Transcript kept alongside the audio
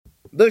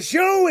The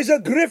show is a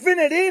griffin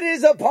and it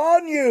is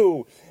upon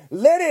you.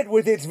 Let it,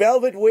 with its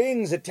velvet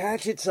wings,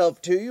 attach itself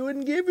to you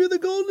and give you the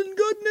golden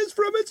goodness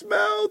from its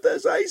mouth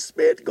as I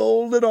spit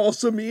gold and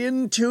awesome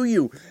into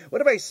you.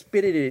 What if I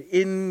spitted it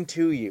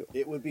into you?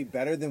 It would be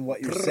better than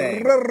what you're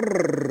saying.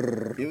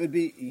 It would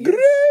be... Griffon!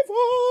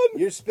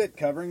 Your spit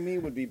covering me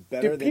would be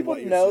better than what you're saying. Do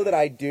people know that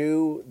I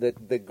do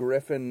the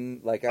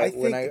griffin, like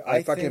when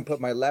I fucking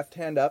put my left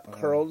hand up,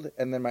 curled,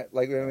 and then my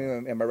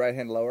right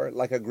hand lower,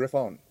 like a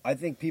griffon. I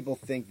think people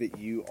think that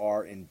you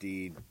are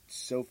indeed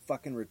so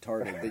fucking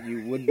retarded that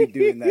you would be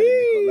doing that.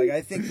 In the, like,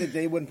 I think that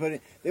they wouldn't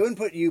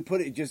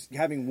put it just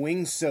having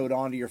wings sewed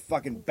onto your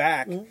fucking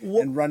back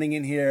and running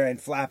in here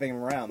and flapping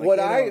them around.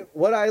 Like,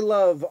 what I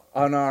love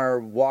on our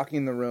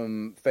Walking the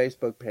Room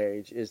Facebook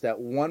page is that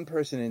one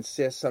person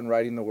insists on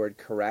writing the word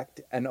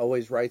correct and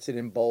always writes it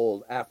in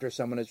bold after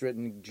someone has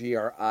written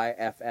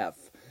GRIFF.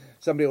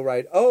 Somebody will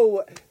write,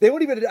 they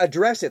won't even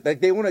address it. Like,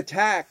 they won't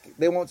attack.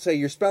 They won't say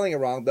you're spelling it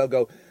wrong. They'll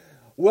go,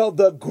 well,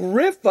 the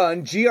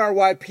Griffon,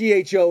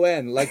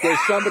 GRYPHON. Like there's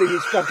somebody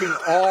who's fucking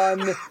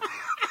on.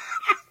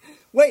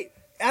 Wait,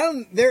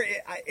 Adam,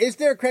 is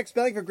there a correct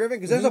spelling for Griffin?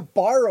 Because there's a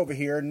bar over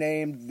here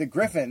named the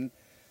Griffin.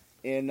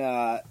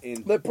 They're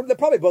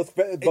probably both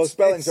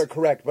spellings are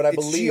correct, but I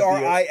believe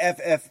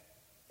GRIFF.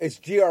 It's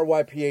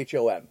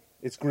GRYPHON.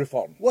 It's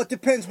Griffon. Well, it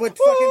depends what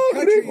fucking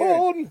country Griffon.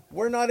 you're in.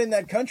 We're not in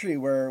that country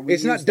where we.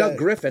 It's not Doug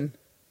Griffin.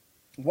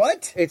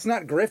 What? It's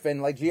not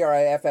Griffin, like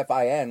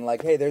GRIFFIN.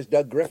 Like, hey, there's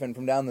Doug Griffin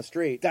from down the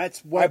street. That's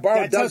what I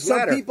borrowed Doug's some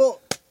ladder.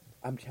 People.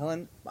 I'm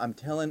telling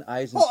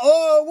Eisen.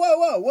 Whoa!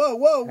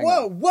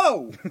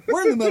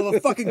 We're in the middle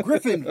of fucking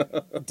Griffin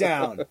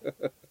down.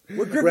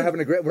 We're having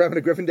a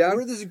Griffin down.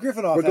 This is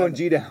Griffin off. We're going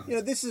G down. You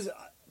know, this is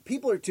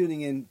people are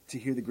tuning in to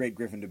hear the great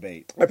Griffin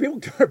debate. Are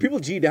people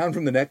G down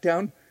from the neck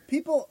down?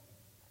 People.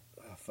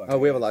 Oh,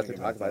 we have a lot to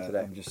talk about today.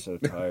 I'm just so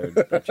tired.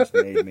 That just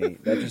made me.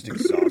 That just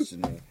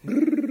exhausted me.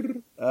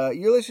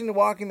 You're listening to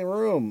Walking the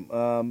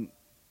Room.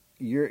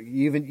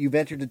 You've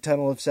entered the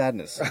tunnel of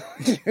sadness.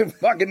 You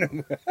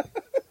fucking.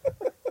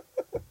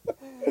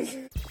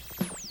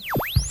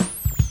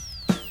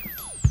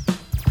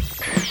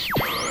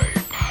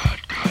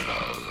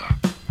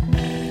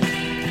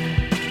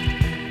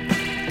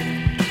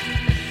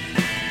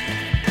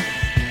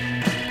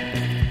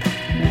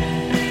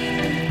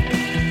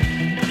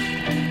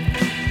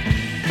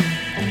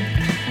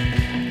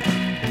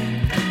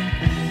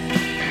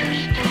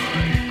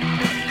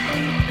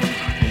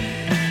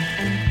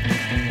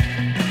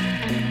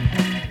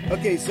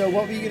 Okay, so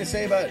what were you going to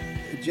say about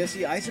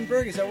Jesse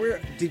Eisenberg? Is that where?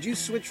 Did you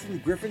switch from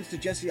Griffins to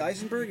Jesse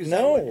Eisenberg?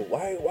 No.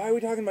 Why are we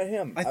talking about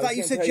him? I thought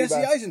you said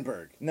Jesse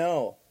Eisenberg.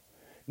 No,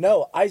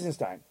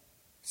 Eisenstein.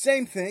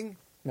 Same thing.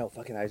 No,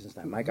 fucking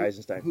Eisenstein. Mike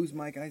Eisenstein. Who's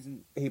Mike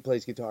Eisenstein? He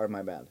plays guitar in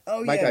my band.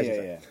 Oh, Mike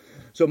Eisenstein. Yeah.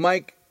 So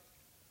Mike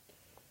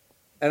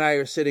and I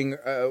are sitting.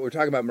 We're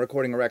talking about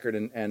recording a record,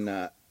 and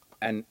I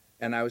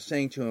was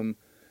saying to him,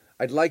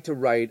 I'd like to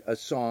write a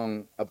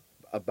song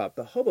about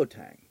the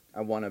Hobotang.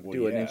 I want to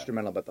do an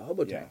instrumental about the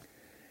Hobotang.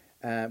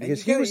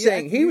 Because he was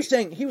saying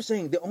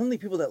the only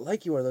people that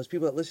like you are those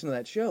people that listen to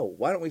that show.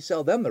 Why don't we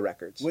sell them the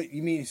records? What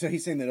you mean? So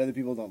he's saying that other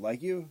people don't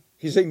like you?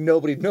 He's saying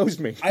nobody knows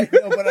me. I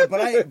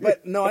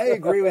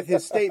agree with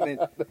his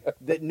statement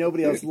that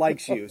nobody else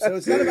likes you. So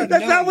it's not about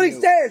that's not what he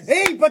says.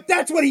 Hey, but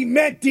that's what he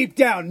meant deep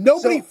down.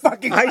 Nobody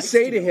fucking. I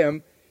say to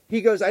him,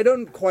 he goes,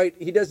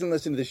 he doesn't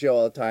listen to the show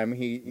all the time.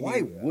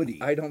 Why would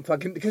he? I don't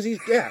fucking because he's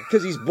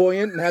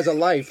buoyant and has a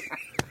life.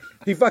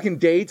 He fucking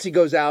dates. He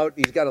goes out.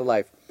 He's got a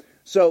life.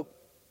 So.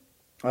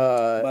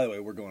 By the way,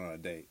 we're going on a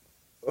date.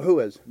 Who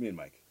is? Me and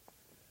Mike.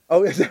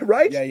 Oh, is that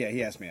right? Yeah,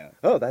 he asked me out.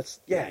 Oh, that's...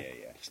 Yeah.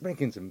 He's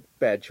making some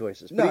bad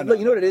choices. But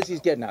you know what it is? He's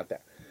getting out there.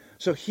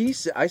 So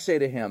I say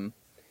to him,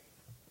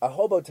 a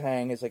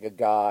Hobotang is like a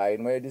guy,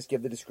 and I just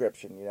give the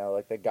description,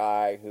 like the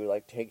guy who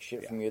like takes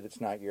shit from you that's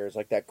not yours.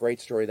 Like that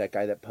great story, that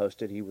guy that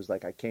posted, he was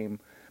like,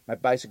 my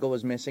bicycle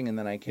was missing, and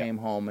then I came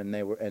home,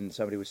 and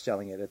somebody was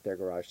selling it at their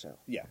garage sale.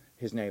 Yeah,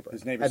 his neighbor, and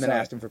then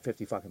asked him for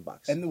 $50 fucking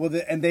bucks.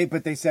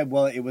 But they said,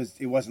 well, it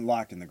wasn't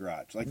locked in the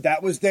garage. Like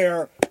that was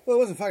their. Well, it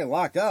wasn't fucking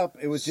locked up.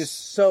 It was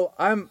just. So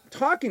I'm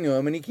talking to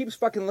him, and he keeps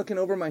fucking looking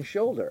over my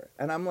shoulder,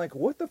 and I'm like,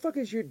 what the fuck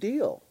is your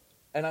deal?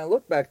 And I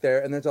look back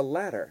there, and there's a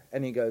ladder,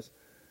 and he goes,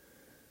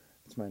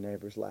 it's my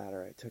neighbor's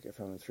ladder. I took it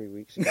from him 3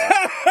 weeks ago.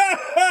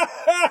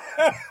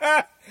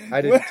 I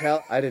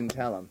didn't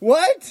tell him.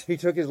 What? He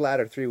took his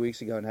ladder 3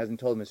 weeks ago and hasn't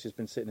told him. It's just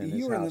been sitting in his house.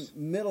 You were in the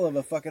middle of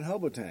a fucking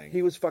Hobotang.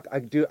 He was I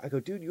go,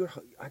 dude, you're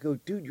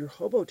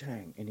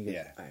Hobotang. And he goes,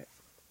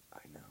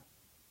 I know.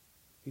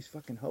 He's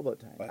fucking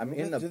Hobotang. I'm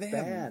in the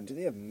band. Do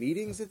they have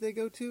meetings that they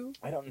go to?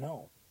 I don't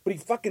know. But he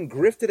fucking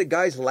grifted a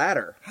guy's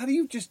ladder. How do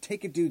you just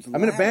take a dude's ladder?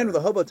 I'm in a band with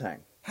a Hobotang.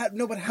 How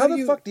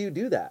the fuck do you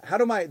do that?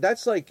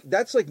 That's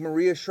like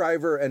Maria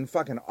Shriver and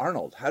fucking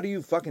Arnold. How do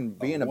you fucking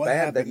be in a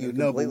band that you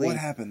completely... No, but what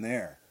happened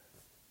there?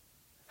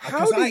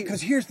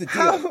 Because here's the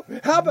deal.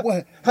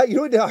 You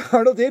know what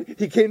Arnold did?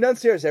 He came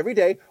downstairs every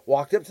day,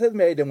 walked up to the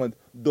maid and went,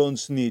 don't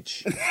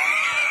snitch.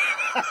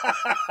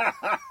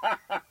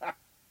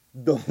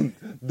 Don't.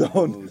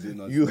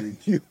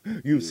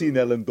 You've seen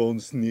Ellen. Don't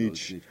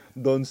snitch.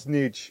 Don't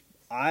snitch.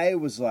 I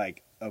was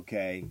like,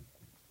 okay.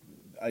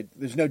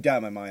 There's no doubt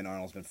in my mind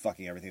Arnold's been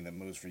fucking everything that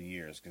moves for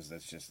years because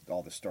that's just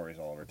all the stories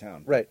all over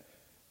town. Right.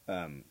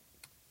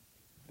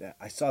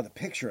 I saw the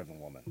picture of the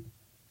woman.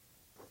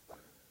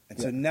 And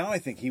so now I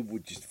think he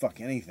would just fuck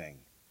anything.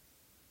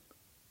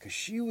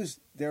 Because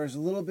there was a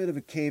little bit of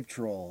a cave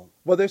troll.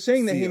 Well, they're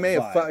saying that he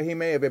vibe.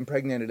 may have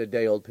impregnated a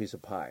day-old piece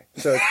of pie.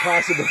 So it's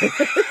possible.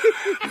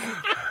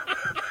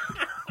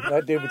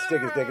 That dude would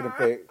stick his dick in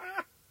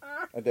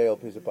a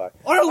day-old piece of pie.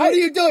 Arnold, what are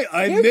you doing?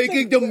 I'm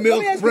making the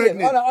milk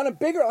pregnant. On a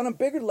bigger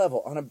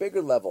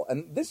level.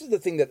 And this is the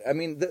thing that, I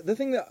mean, the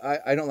thing that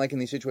I don't like in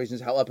these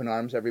situations is how up in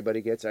arms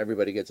everybody gets.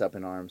 Everybody gets up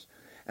in arms.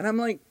 And I'm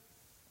like,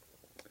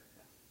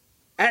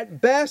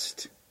 at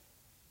best,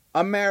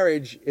 a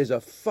marriage is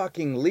a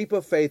fucking leap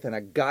of faith and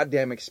a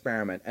goddamn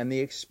experiment. And the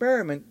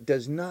experiment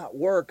does not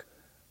work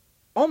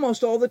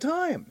almost all the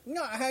time.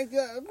 No, I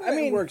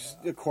mean, it works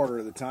a quarter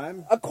of the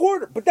time. A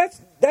quarter, but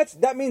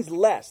that means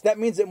less. That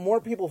means that more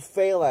people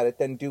fail at it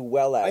than do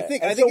well at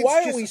it. I think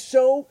why are we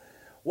so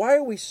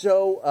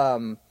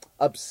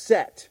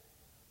upset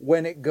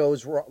when it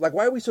goes wrong? Like,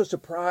 why are we so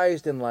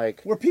surprised and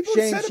like Were people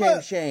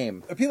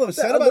shame? Are people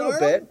upset about a little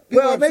Arnold? bit?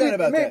 People Well, are upset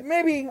about that.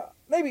 maybe.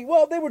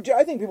 Well, they were.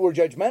 I think people were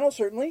judgmental.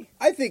 Certainly.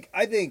 I think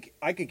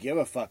I could give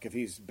a fuck if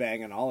he's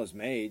banging all his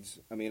maids.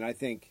 I mean, I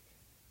think.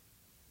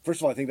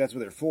 First of all, I think that's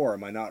what they're for.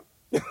 Am I not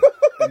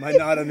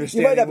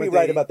understanding? You might not be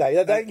right about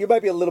that. You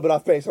might be a little bit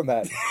off base on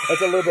that.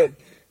 That's a little bit.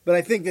 But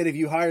I think that if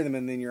you hire them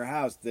in your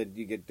house, that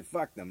you get to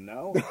fuck them.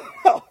 No.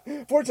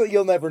 Fortunately,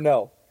 you'll never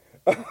know.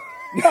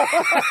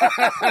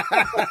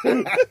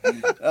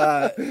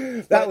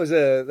 That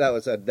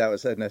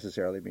was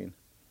unnecessarily mean.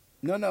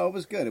 No, it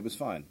was good. It was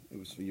fine.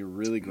 You're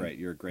really great.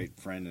 You're a great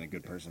friend and a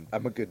good person.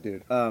 I'm a good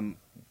dude.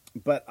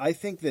 But I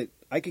think that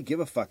I could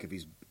give a fuck if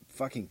he's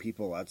fucking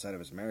people outside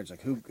of his marriage.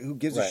 Like, who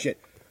gives a shit?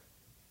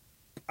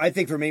 I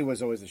think for me it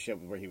was always the shit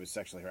where he was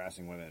sexually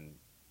harassing women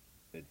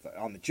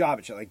on the job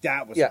and shit. Like,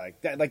 that was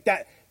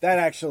that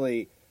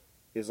actually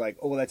is like,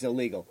 oh, well, that's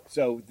illegal.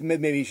 So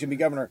maybe he shouldn't be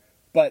governor.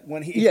 But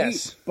when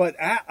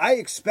I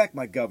expect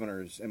my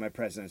governors and my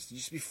presidents to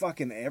just be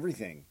fucking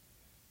everything.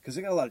 Because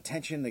they got a lot of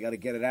tension, they got to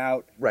get it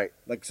out, right?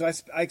 Like, so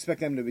I expect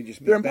them to be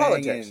they're in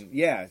banging, politics,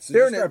 yeah. So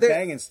they're start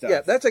banging stuff.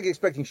 Yeah, that's like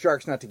expecting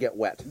sharks not to get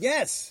wet.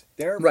 Yes,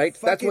 they're right.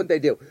 Fucking... That's what they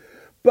do.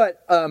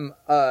 But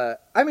I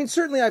mean,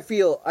 certainly, I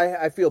feel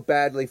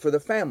badly for the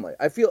family.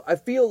 I feel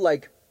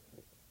like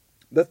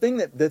the thing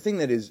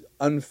that is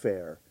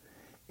unfair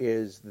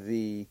is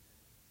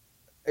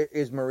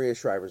Maria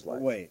Shriver's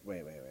life. Wait.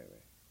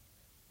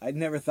 I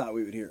never thought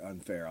we would hear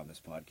unfair on this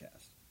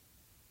podcast.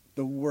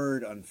 The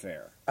word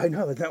unfair. I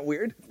know, isn't that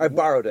weird? I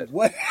borrowed it.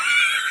 What?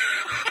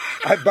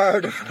 I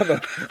borrowed it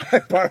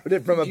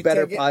from a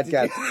better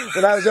podcast.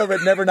 When I was over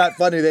at Never Not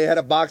Funny, they had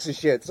a box of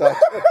shit, so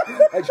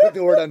I took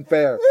the word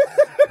unfair.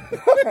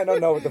 I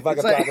don't know what the fuck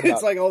I'm talking about.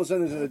 It's like all of a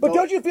sudden there's an adult. But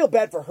don't you feel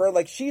bad for her?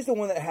 Like, she's the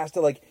one that has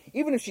to, like,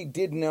 even if she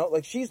did know,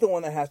 like, she's the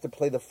one that has to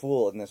play the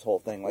fool in this whole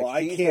thing. Like, well,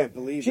 I can't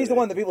believe she's the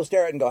one that people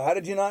stare at and go, "How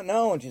did you not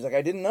know?" And she's like,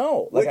 "I didn't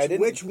know." Like, I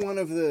didn't. Which one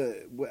of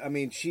the? I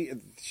mean, she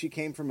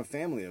came from a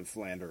family of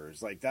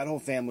philanderers. Like, that whole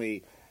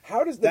family.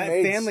 How does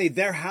family?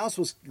 Their house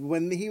was,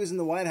 when he was in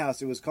the White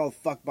House, it was called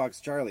Fuckbox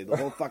Charlie. The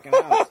whole fucking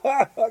house.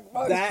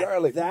 Fuckbox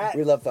Charlie.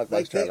 We love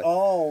Fuckbox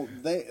Charlie.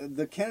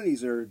 The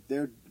Kennedys are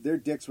their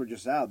dicks were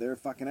just out. They're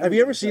fucking. Have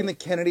you ever seen the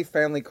Kennedy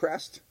family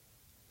crest?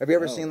 Have you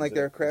ever seen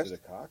their crest? Is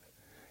it a cock?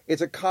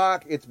 It's a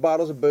cock. It's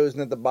bottles of booze,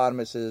 and at the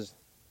bottom it says,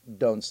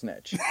 "Don't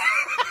snitch."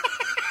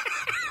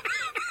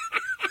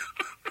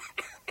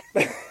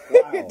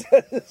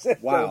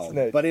 Wow.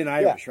 But in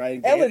Irish, right?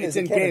 Ellen is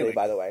a Kennedy,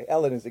 by the way.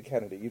 Ellen is a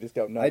Kennedy. You just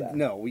don't know that.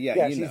 No, yeah.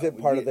 Yeah, she's a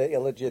part of the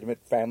illegitimate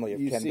family of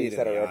Kennedys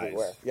that are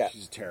everywhere. Yeah.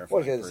 She's terrifying.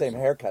 Well, she has the same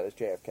haircut as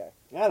JFK.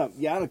 I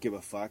don't give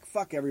a fuck.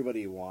 Fuck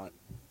everybody you want,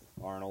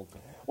 Arnold.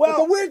 Well,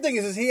 but the weird thing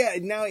is he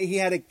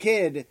had a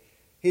kid.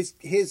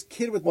 His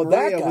kid with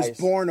Maria was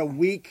born a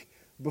week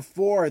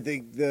before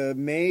the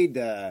maid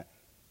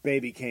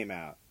baby came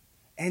out.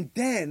 And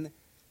then,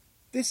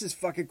 this is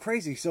fucking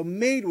crazy. So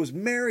Maid was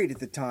married at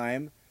the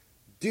time.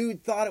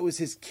 Dude thought it was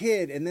his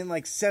kid, and then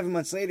like 7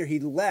 months later he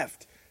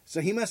left.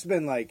 So he must have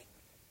been like,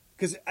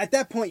 because at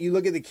that point you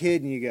look at the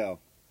kid and you go,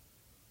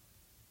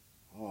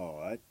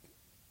 oh,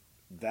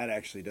 that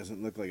actually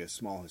doesn't look like a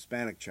small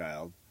Hispanic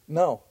child.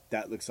 No.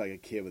 That looks like a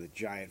kid with a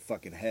giant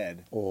fucking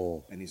head.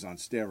 Oh. And he's on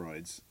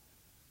steroids.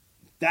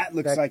 That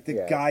looks like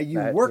the guy you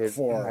work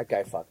for. That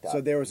guy fucked up. So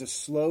there was a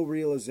slow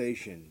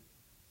realization.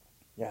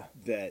 Yeah.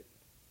 That.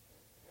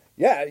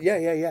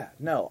 Yeah.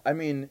 No, I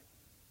mean,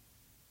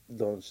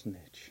 don't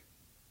snitch.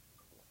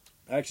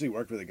 I actually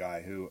worked with a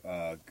guy who,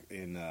 I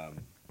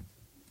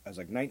was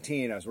like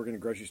 19. I was working in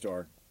a grocery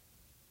store,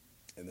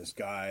 and this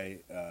guy,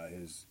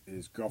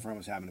 his girlfriend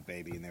was having a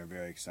baby, and they were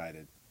very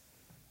excited.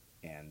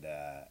 And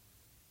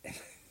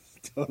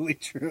totally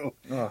true.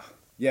 Ugh.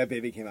 Yeah,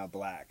 baby came out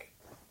black.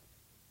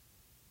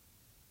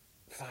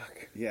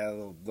 Fuck. Yeah,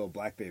 little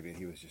black baby, and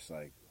he was just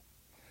like,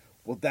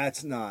 "Well,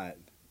 that's not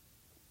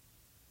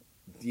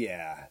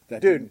Yeah,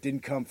 that Dude.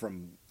 didn't come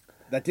from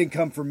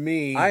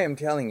me. I am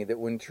telling you that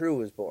when True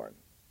was born,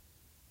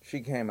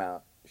 she came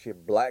out. She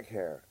had black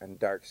hair and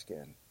dark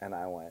skin, and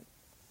I went,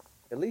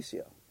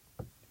 Eliseo,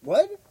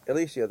 What?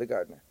 Eliseo the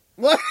gardener,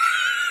 What?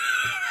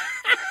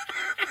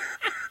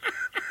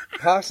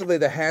 possibly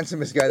the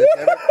handsomest guy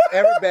that's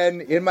ever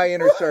been in my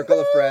inner circle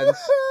of friends.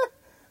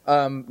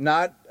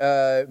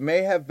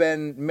 May have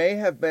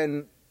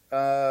been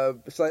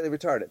slightly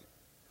retarded.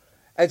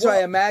 And so Well-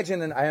 I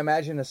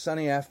imagine a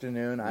sunny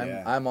afternoon.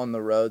 I'm on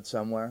the road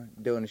somewhere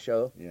doing a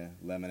show. Yeah,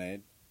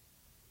 lemonade.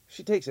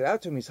 She takes it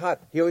out to him. He's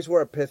hot. He always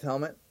wore a pith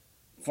helmet.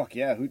 Fuck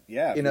yeah,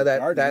 yeah. You know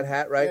that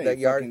hat, right? Yeah, that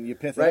you yard. fucking- you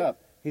pith right? it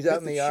up. He's Pith out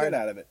in the yard. shit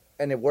out of it.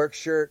 And a work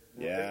shirt.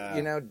 Yeah.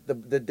 You know,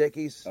 the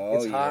Dickies. Oh,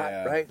 it's hot,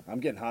 yeah. right? I'm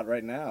getting hot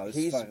right now. This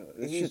He's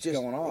shit's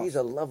just going off. he's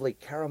a lovely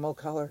caramel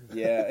color.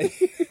 Yeah.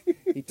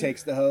 He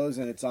takes the hose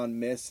and it's on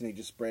mist and he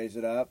just sprays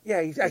it up.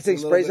 Yeah, he Gets actually a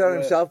little sprays bit it on wet.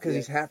 himself because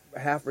Yeah.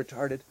 he's half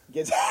retarded.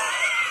 Gets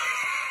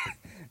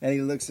and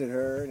he looks at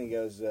her and he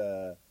goes,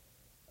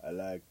 I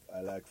like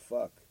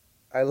fuck.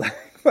 I like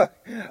fuck.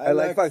 I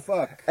like fuck.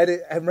 fuck.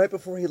 And right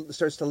before he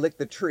starts to lick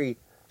the tree,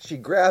 she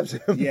grabs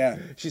him. Yeah.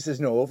 She says,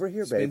 "No, over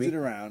here, Spins baby." it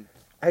around.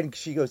 And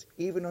she goes,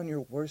 "Even on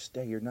your worst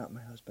day, you're not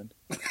my husband."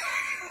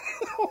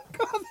 Oh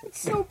God, that's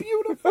so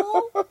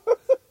beautiful.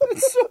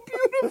 That's so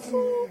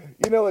beautiful.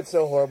 You know what's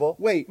so horrible?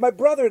 Wait. My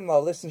brother-in-law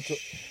listens to...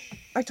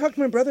 I talked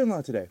to my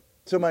brother-in-law today.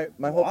 So my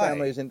whole Why?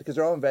 family is in... Because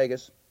they're all in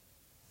Vegas.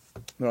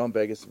 They're all in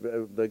Vegas.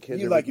 The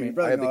kids You are like with him.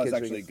 me. Your I have the brother-in-law is kids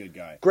actually a with me. good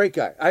guy. Great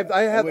guy.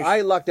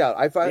 I lucked out.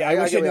 Yeah, I wish I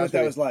gotta knew be what honest that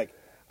with was you. like.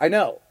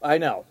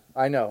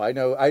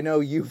 I know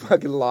you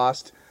fucking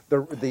lost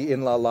the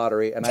in-law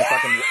lottery, and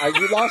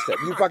you lost it.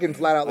 You fucking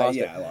flat out lost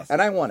it. I lost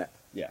and it. I won it.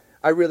 Yeah.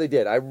 I really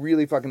did. I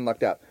really fucking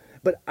lucked out.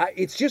 But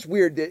it's just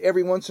weird that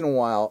every once in a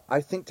while I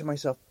think to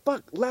myself,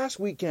 fuck, last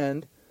week,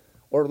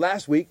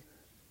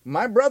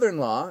 my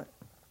brother-in-law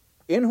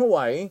in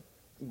Hawaii,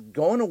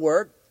 going to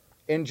work,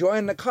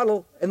 enjoying the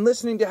cuddle, and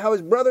listening to how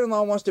his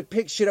brother-in-law wants to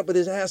pick shit up with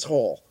his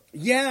asshole.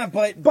 Yeah,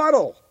 but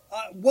Buttle.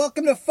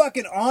 welcome to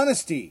fucking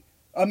honesty.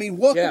 I mean,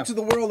 welcome to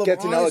the world of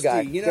Get to know a honesty.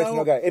 guy. You Get to know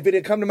know? a guy. If it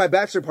had come to my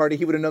bachelor party,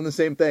 he would have known the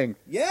same thing.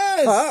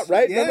 Yes. Huh,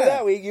 right? Yeah. Remember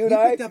that week, you and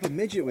I? picked up a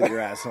midget with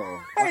your asshole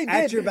I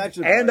at did. your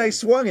bachelor party. And I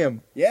swung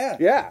him. Yeah.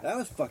 Yeah. That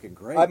was fucking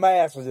great. My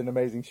ass was in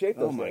amazing shape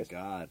those Oh my days.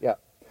 God. Yeah.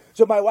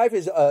 So my wife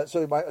is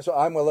so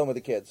I'm alone with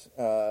the kids.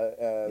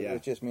 Yeah.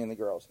 It's just me and the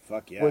girls.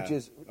 Fuck yeah. Which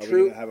is Are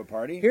true. we gonna have a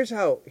party? Here's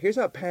how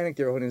panicked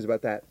everyone is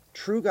about that.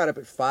 True got up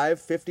at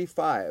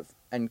 5:55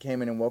 and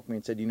came in and woke me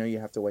and said, "You know, you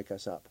have to wake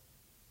us up."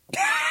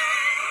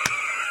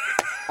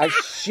 I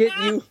shit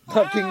you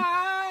fucking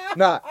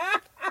not.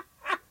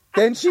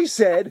 Then she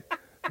said,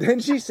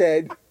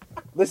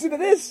 listen to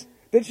this.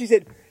 Then she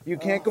said, "You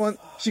can't go on."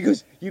 She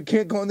goes, "You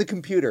can't go on the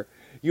computer.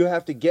 You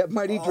have to get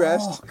mighty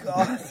dressed." Oh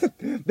God.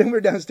 Then we're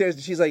downstairs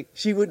and she's like,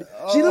 she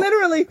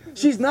literally,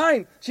 she's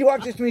 9. She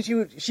walked up to me,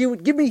 she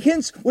would give me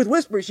hints with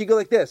whispers. She'd go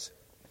like this.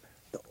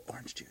 The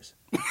orange juice.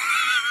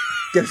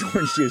 There's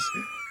orange juice.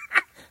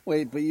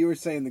 Wait, but you were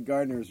saying the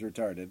gardener is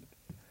retarded.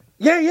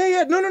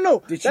 Yeah.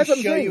 No. Did she That's what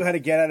I'm show saying. you how to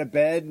get out of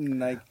bed and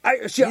like?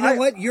 You You know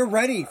what? You're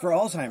ready for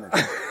Alzheimer's.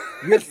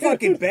 You're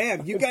fucking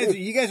bam. You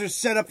guys are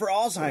set up for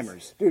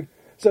Alzheimer's. Dude,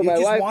 so You my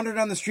just wife... wander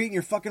down the street in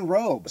your fucking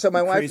robe. So my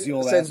you wife crazy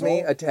old sends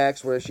me asshole. a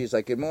text where she's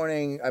like, "Good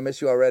morning, I miss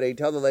you already.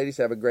 Tell the ladies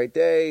to have a great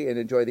day and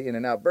enjoy the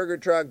In-N-Out burger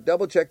truck.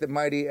 Double check that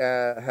Mighty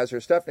has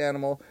her stuffed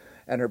animal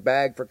and her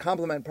bag for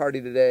compliment party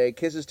today.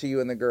 Kisses to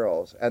you and the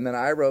girls." And then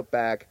I wrote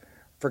back,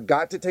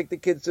 "Forgot to take the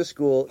kids to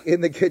school,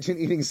 in the kitchen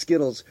eating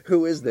Skittles.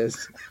 Who is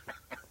this?"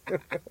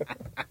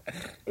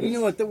 You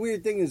know what? The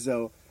weird thing is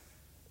though,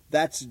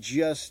 that's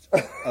just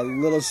a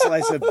little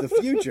slice of the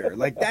future.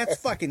 Like that's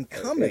fucking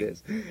coming.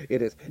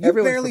 It is. You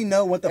barely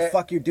know what the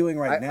fuck you're doing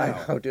right I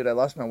now. know, dude. I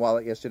lost my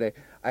wallet yesterday.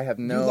 I have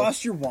no... You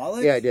lost your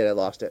wallet? Yeah, I did. I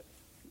lost it.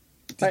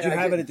 Did you I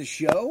have did. it at the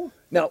show?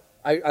 No,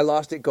 I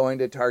lost it going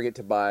to Target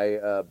to buy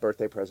a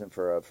birthday present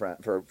for a friend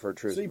for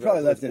True. So you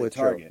probably left it at with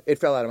Target. True. It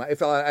fell out of my. It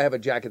fell out. I have a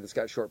jacket that's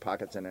got short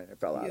pockets in it. It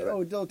fell out Yeah, of it. oh,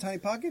 little tiny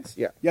pockets?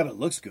 Yeah. Yeah, but it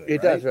looks good.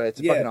 It does, right? It's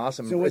fucking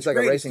awesome. So what's It's like a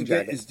great racing is to get,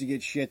 jacket. is to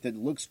get shit that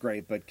looks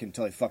great but can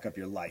totally fuck up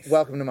your life.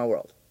 Welcome to my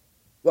world.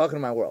 Welcome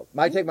to my world.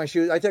 I take my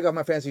shoes. I take off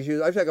my fancy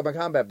shoes. I take off my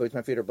combat boots.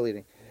 My feet are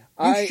bleeding.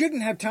 You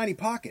shouldn't have tiny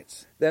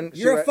pockets. Then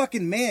You're she a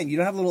fucking man. You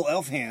don't have little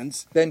elf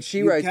hands. Then she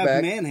You writes have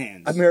back. man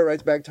hands. Amira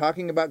writes back,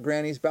 talking about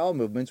Granny's bowel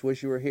movements.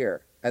 Wish you were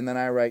here. And then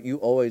I write, "You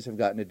always have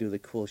gotten to do the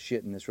cool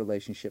shit in this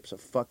relationship, so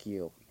fuck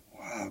you."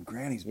 Wow,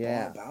 Granny's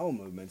Yeah. bowel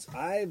movements.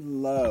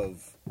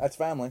 That's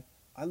family.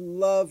 I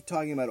love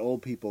talking about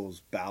old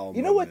people's bowel movements.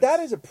 You know what? That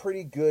is a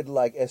pretty good,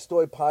 like,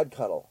 estoy pod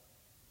cuddle.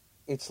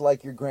 It's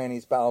like your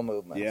granny's bowel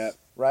movements. Yeah.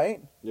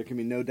 Right? There can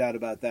be no doubt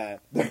about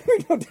that. No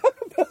doubt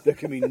about There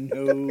can be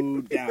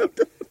no doubt.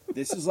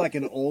 This is like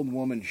an old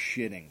woman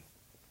shitting.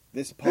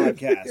 This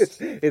podcast.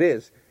 It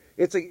is.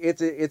 It's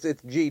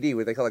GD,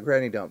 what they call a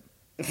granny dump.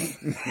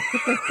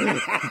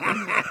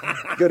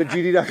 Go to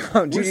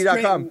GD.com.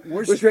 GD.com.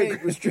 We're straight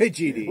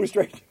GD. We're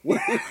straight.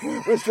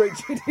 We're straight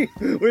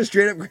GD. We're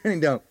straight up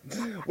Granny Dump.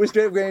 We're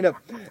straight up Granny Dump.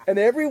 And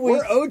every week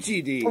We're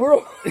OGD. we're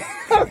all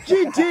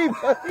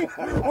GD, buddy.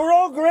 We're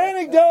all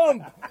Granny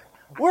Dump.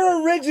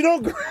 We're original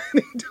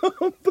Granny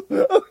Dump.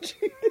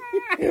 OGD.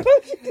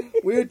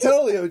 We're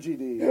totally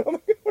OGD.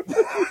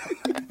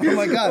 Oh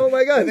my god. Oh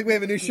my god. I think we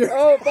have a new shirt.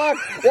 Oh fuck!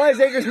 Why is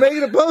Akers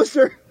making a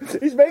poster?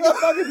 He's making a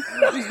fucking.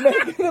 He's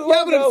making a logo.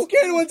 Yeah, but I'm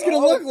scared what it's gonna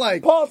look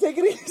like. Paul, take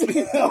it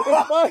easy.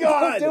 Oh,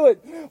 God. Don't do it.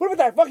 What about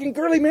that fucking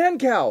girly man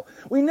cow?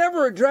 We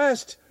never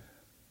addressed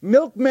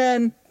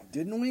milkman,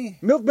 Didn't we?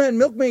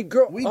 milkmaid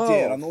girl. We Oh,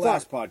 did on the fuck.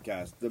 last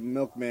podcast. The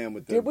milkman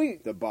with Did we?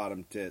 the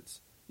bottom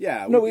tits.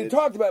 Yeah. No, we did.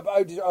 talked about. But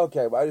I just want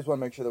to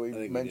make sure that we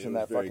think we mentioned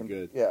did. It that was very fucking.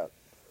 good. Yeah.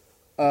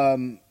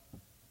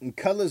 And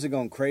cuddlers are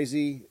going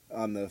crazy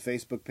on the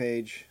Facebook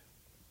page.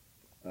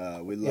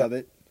 We love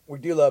it. We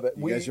do love it.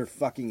 You guys are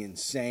fucking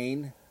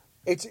insane.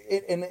 It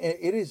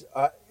is.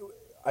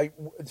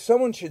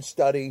 Someone should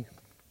study,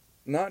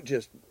 not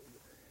just.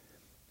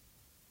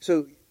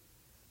 So,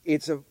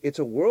 it's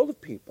a world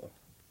of people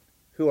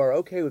who are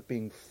okay with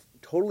being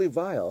totally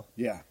vile,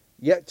 Yeah.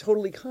 yet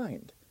totally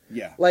kind.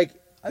 Yeah. Like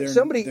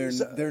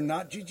They're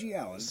not Gigi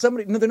Allen.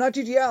 No, they're not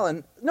Gigi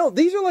Allen. No,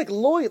 these are like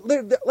loyal.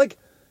 They're like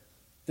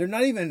They're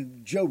not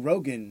even Joe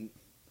Rogan.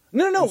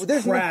 no. Who's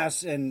There's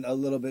crass and a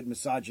little bit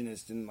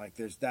misogynist and like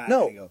there's that.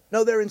 no, And you go,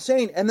 no. They're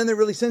insane, and then they're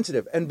really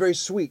sensitive and very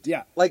sweet.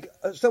 Yeah. Like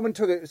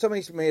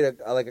somebody made a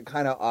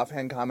kind of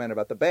offhand comment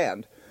about the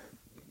band.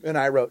 And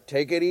I wrote,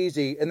 "Take it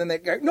easy," and then they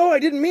go, "No, I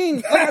didn't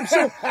mean."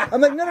 I'm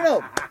like,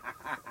 no.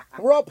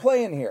 We're all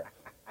playing here.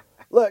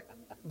 Look,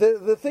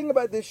 the thing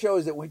about this show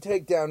is that we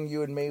take down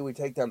you and me. We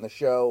take down the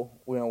show.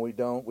 We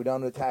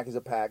don't attack as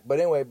a pack. But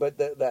anyway,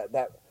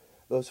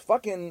 those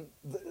fucking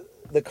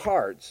the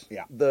cards.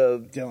 Yeah. The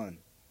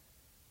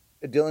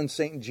Dylan.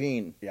 St.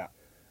 Jean. Yeah.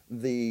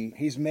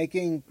 He's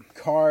making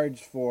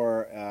cards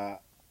for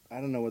I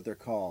don't know what they're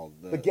called.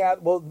 There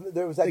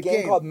was that the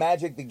game game called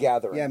Magic the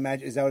Gathering. Yeah,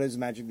 is that what it is?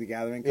 Magic the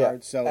Gathering Yeah.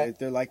 cards. So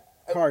they're like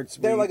cards.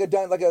 They're where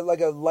like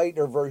a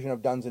lighter version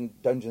of Dungeons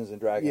and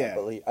Dragons. Yeah.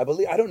 I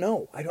believe. I don't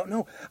know.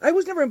 I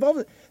was never involved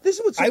in this.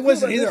 Is what's so I cool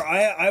wasn't about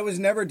either. this. I was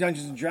never a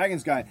Dungeons and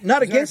Dragons guy. Not As a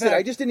matter against of it. fact,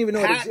 I just didn't even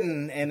know it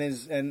Patton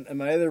and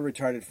my other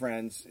retarded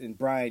friends and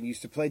Brian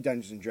used to play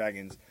Dungeons and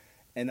Dragons,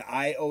 and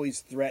I always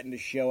threatened to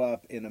show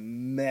up in a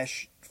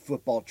mesh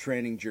football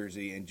training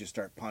jersey and just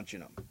start punching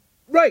them.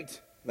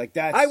 Right. Like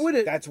that's I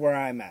wouldn't- That's where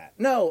I'm at.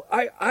 No,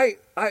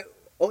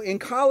 in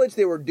college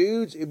there were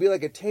dudes. It'd be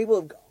like a table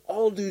of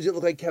all dudes that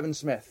looked like Kevin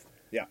Smith,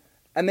 Yeah.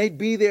 and they'd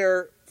be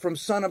there from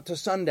sun up to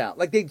sundown.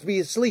 Like they'd be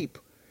asleep,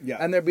 Yeah.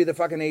 and there'd be the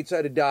fucking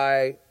 8-sided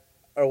die,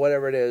 or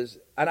whatever it is.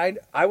 And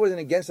I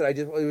wasn't against it.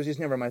 It was just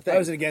never my thing. I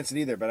wasn't against it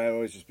either, but I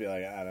always just be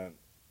like, I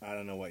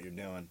don't know what you're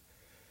doing.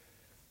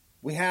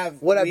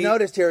 I've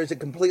noticed here is a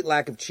complete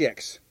lack of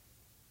chicks.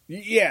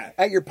 Yeah.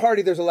 At your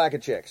party, there's a lack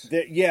of chicks.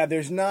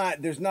 There's not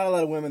a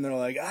lot of women that are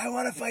like, I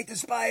want to fight the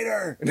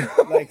spider.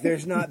 Like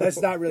that's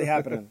not really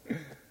happening.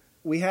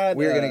 We're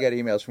going to get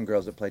emails from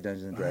girls that play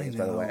Dungeons and Dragons,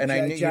 by the way, and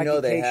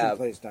Jackie they Kashian have.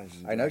 plays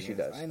Dungeons and I know Dragons. she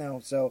does. I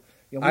know. So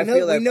we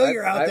know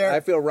you're out there.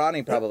 I feel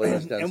Ronnie probably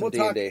has done and some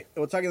D&D.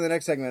 We'll talk in the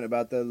next segment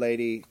about the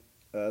lady,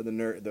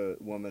 the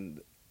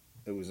woman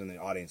who was in the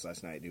audience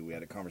last night. Who we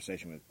had a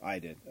conversation with. I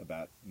did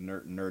about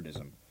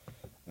nerdism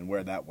and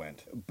where that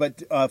went.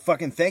 But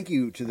fucking thank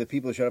you to the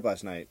people who showed up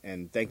last night,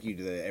 and thank you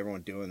to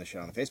everyone doing the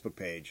shit on the Facebook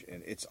page.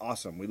 And it's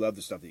awesome. We love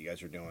the stuff that you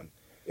guys are doing.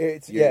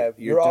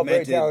 You're all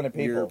very demented, talented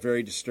people. You're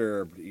very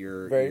disturbed.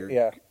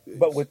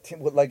 But with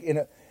like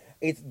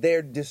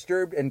they're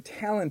disturbed and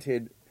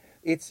talented.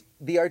 It's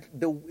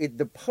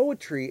the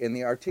poetry and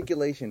the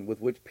articulation with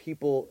which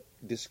people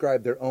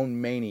describe their own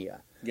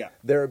mania. Yeah.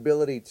 Their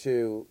ability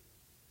to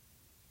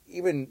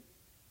even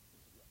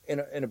in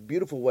a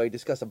beautiful way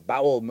discuss a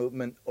bowel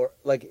movement or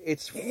like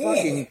it's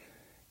fucking.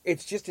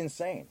 It's just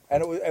insane,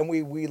 and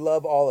we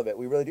love all of it.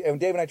 We really do. And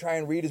Dave and I try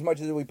and read as much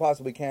as we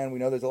possibly can. We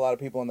know there's a lot of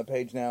people on the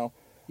page now.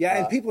 Yeah,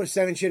 and people are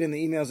sending shit in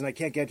the emails, and I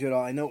can't get to it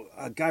all. I know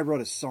a guy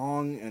wrote a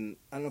song, and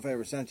I don't know if I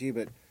ever sent it to you,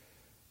 but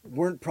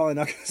we're probably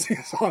not going to sing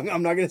a song.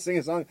 I'm not going to sing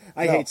a song.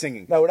 I hate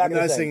singing. No, we're not I'm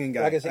going to not a sing. singing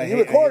guy.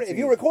 If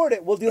you record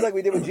it, we'll do like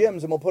we did with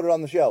Jim's, and we'll put it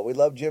on the show. We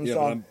love Jim's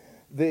song.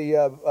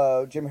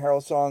 The Jim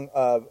Harrell song,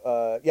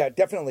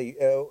 definitely,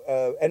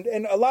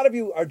 and a lot of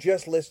you are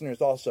just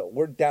listeners. Also,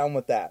 we're down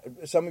with that.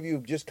 Some of you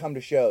have just come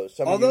to shows.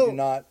 Some of you do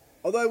not.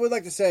 Although I would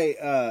like to say,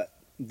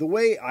 the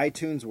way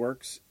iTunes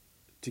works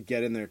to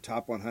get in their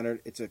top 100,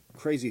 it's a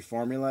crazy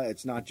formula.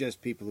 It's not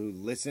just people who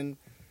listen;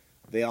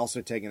 they also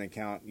take into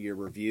account your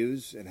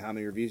reviews and how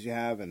many reviews you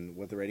have and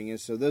what the rating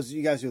is. So those of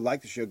you guys who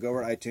like the show, go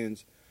over to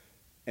iTunes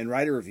and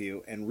write a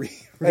review and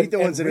read the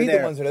ones that are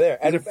there.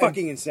 And they're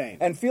fucking insane.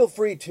 And feel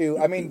free to,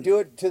 do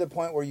it to the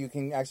point where you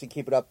can actually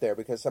keep it up there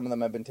because some of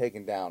them have been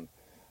taken down.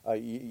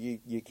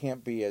 You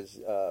can't be as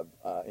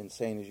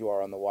insane as you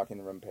are on the Walking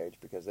the Room page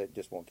because they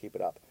just won't keep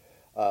it up.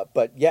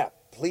 But yeah,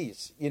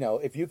 please,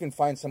 if you can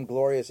find some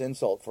glorious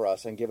insult for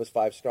us and give us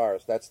 5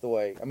 stars, that's the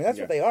way. I mean, that's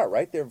what they are,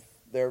 right?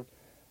 they're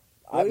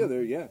Oh yeah,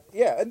 there. Yeah.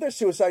 yeah, and there's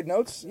suicide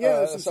notes. Yeah,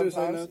 there's some suicide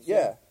sometimes. notes,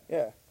 Yeah,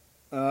 yeah.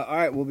 yeah. All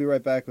right, we'll be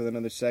right back with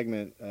another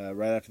segment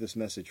right after this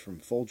message from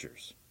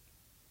Folgers.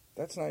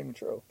 That's not even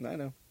true. I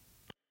know.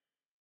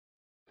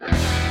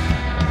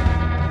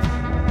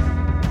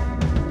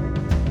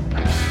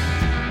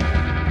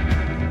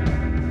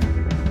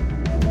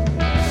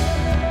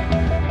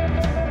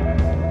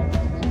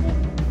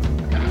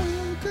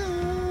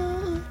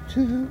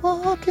 To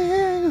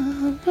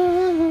walking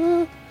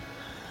alone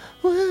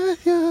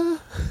with you.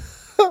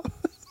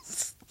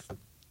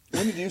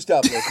 When did you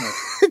stop listening?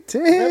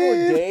 Remember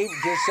when Dave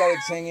just started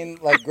singing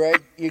like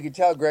Greg? You could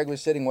tell Greg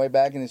was sitting way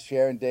back in his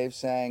chair, and Dave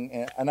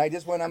sang, and I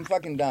just went, "I'm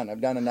fucking done.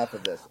 I've done enough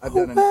of this. I've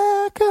done enough."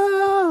 Back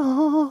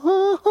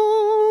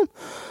home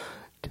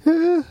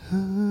to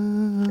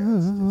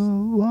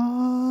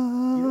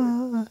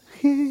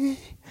walking.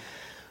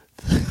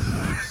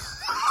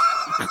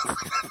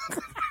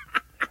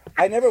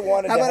 I never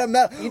wanted. How to about a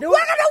metal? You know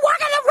what?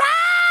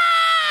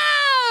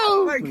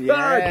 Oh my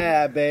God!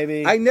 Yeah,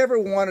 baby. I never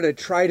wanted a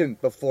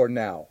Trident before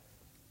now.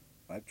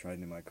 I've tried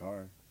it in my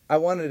car. I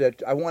wanted a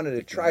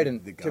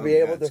Trident The to gum, be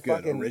able that's to good.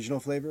 fucking Original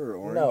flavor or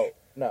orange?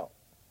 No.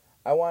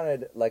 I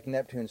wanted like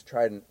Neptune's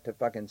Trident to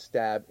fucking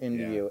stab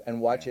into Yeah. you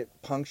and watch it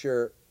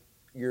puncture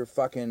your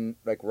fucking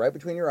like right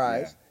between your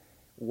eyes,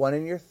 one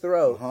in your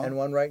throat and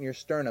one right in your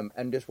sternum,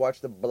 and just watch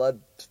the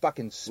blood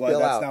fucking spill Well,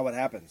 that's out. not what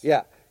happens.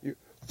 Yeah.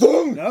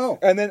 Thung! No.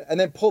 And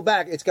then pull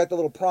back. It's got the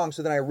little prong,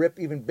 so then I rip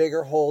even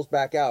bigger holes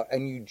back out,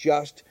 and you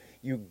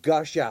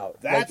gush out.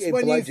 That's Like,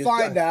 when blood you just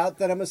find gush. out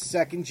that I'm a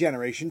second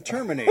generation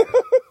Terminator.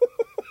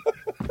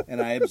 And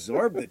I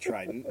absorb the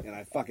Trident, and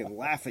I fucking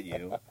laugh at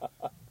you,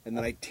 and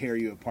then I tear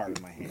you apart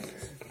with my hands.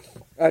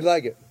 I'd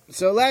like it.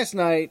 So last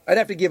night, I'd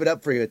have to give it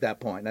up for you at that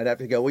point. I'd have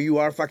to go, well, you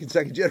are fucking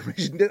second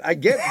generation. I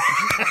get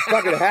it.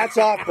 Fucking hats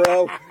off,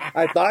 bro.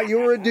 I thought you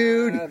were a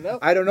dude.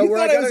 I don't know you where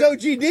thought I I got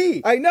was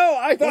OGD. I know.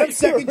 I thought I'm you were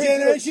second original.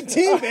 generation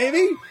T,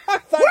 baby. I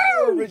thought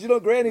you were original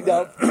granny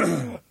dump.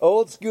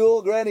 Old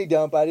school granny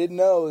dump. I didn't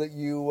know that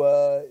you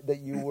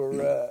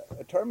were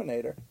a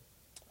Terminator.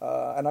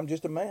 And I'm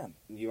just a man.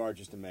 You are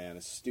just a man,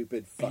 a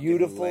stupid, fucking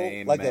Beautiful,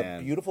 lame like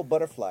man. a beautiful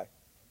butterfly.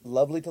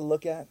 Lovely to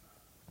look at.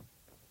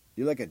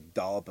 You're like a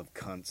dollop of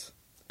cunts.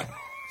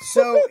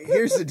 So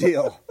here's the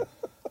deal.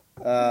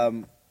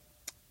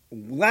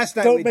 Last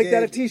night Don't make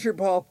that a T-shirt,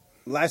 Paul.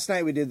 Last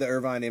night we did the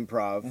Irvine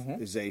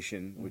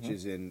Improvisation, which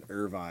is in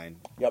Irvine.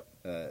 Yep.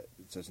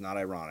 So it's not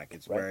ironic.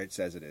 It's Right. where it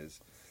says it is.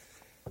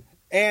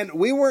 And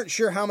we weren't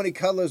sure how many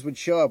cuddlers would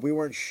show up. We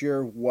weren't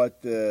sure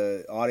what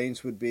the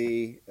audience would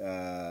be.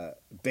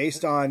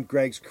 Based on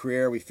Greg's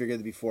career, we figured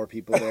there'd be 4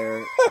 people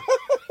there.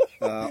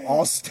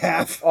 All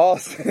staff. All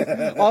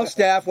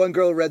staff. One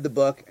girl read the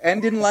book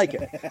and didn't like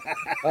it.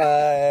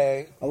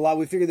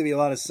 We figured there'd be a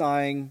lot of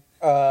sighing.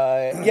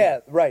 Yeah,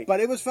 right. But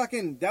it was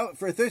fucking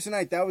for a Thursday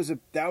night. That was a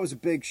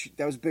big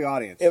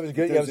audience. It was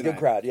good. for Yeah, it was a Thursday good night.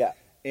 crowd. Yeah.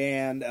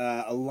 And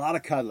a lot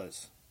of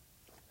cuddlers.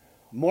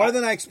 More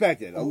than I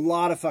expected. A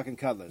lot of fucking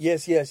cuddlers.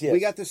 Yes. We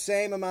got the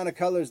same amount of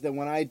cuddlers that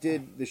when I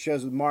did the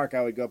shows with Mark,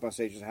 I would go up on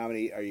stage and say, how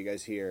many are you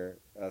guys here?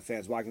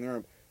 Fans walking the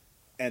room.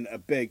 And a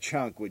big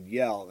chunk would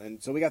yell.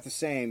 And so we got the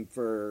same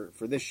for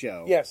this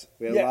show. Yes.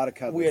 We had a lot of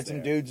cuddlers. We had some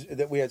there. dudes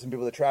we had some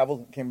people that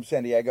traveled, came from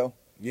San Diego.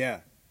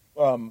 Yeah.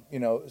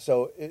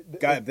 So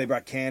They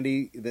brought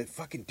candy. The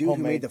fucking dude who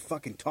Homemade. made the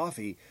fucking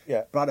toffee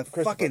Yeah. brought a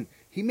Christopher. fucking...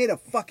 He made a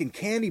fucking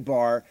candy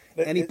bar,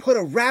 and he put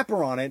a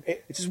wrapper on it.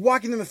 It's just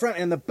walking in the front,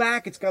 and in the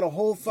back, it's got a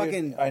whole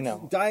fucking I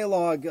know.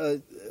 dialogue.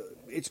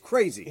 It's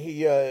crazy.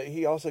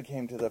 he also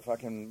came to the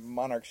fucking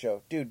Monarch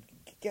show. Dude,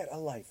 get a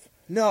life.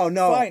 No.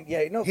 Fine,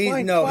 yeah, no,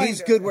 fine, fine.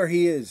 He's good where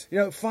he is.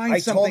 Find I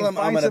something. told him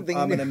find something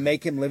I'm new. gonna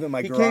make him live in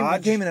my He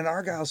garage. came in an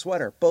Argyle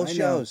sweater. Both I know,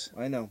 shows.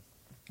 I know.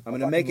 I'm I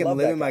gonna make fucking him love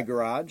live that in my guy.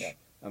 garage. Yeah.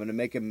 I'm gonna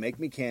make him make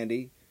me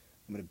candy.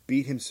 I'm gonna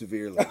beat him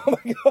severely. Oh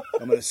my God.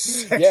 I'm gonna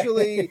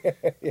sexually.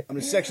 I'm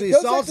gonna sexually Don't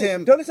assault sexually-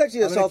 him. Don't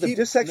sexually I'm gonna assault him. keep-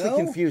 Just sexually No.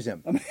 confuse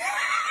him.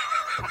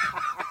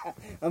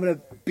 I'm gonna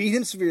beat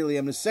him severely.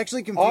 I'm gonna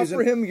sexually confuse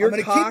Offer him your I'm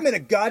gonna cock. keep him in a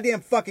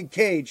goddamn fucking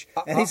cage,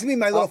 and he's gonna be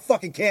my little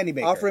fucking candy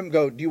maker. Offer him.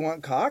 Go. Do you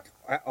want cock?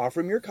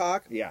 Offer him your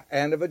cock. Yeah.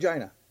 And a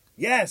vagina.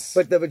 Yes,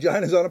 But the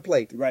vagina's on a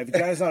plate. right.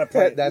 Vagina's on a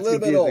plate. That's a little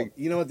bit confusing. old.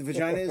 You know what the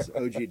vagina is?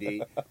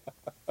 OGD.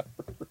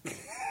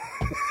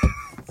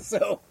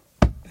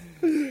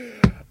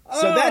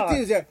 So that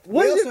dude's there.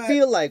 What We does also it had-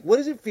 feel like? What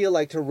does it feel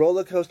like to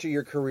roller coaster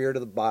your career to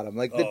the bottom?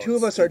 Like the two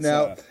of us are it's,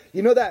 now.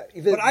 You know that.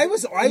 But I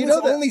was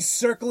only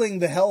circling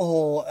the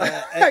hellhole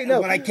I know.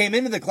 when I came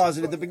into the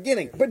closet at the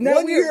beginning. But now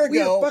 1 year we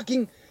are ago,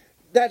 fucking.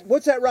 That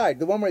what's that ride?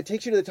 The one where it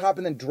takes you to the top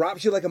and then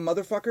drops you like a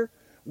motherfucker.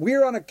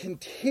 We're on a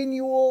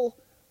continual.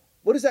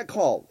 What is that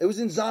called? It was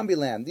in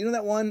Zombieland. You know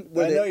that one?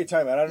 I know what you're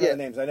talking about. I don't know Yeah. the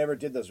names. I never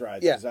did those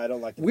rides Yeah, because I don't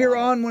like. To We're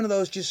follow. on one of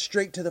those just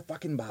straight to the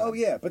fucking bottom. Oh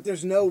yeah, but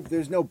there's no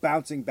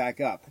bouncing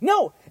back up.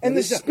 No, and the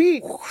There's a-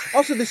 speed.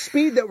 Also, the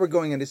speed that we're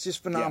going at is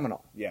just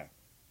phenomenal. Yeah.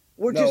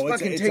 We're No, just it's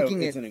fucking it's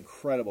taking It's it. an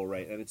incredible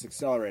rate, and it's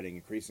accelerating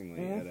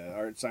increasingly. And,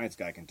 our science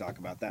guy can talk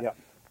about that. Yeah.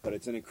 But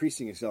it's an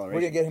increasing acceleration.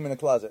 We're gonna get him in the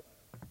closet.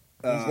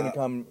 He's going to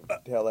come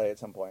to LA at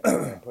some point.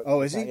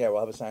 Oh, is he? Yeah, we'll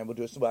have a sign. We'll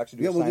actually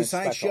do Yeah, a we'll do a science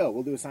science special. show.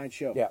 We'll do a science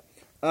show. Yeah.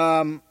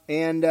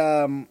 And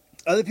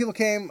other people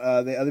came.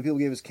 The other people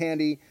gave us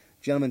candy.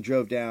 Gentleman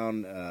drove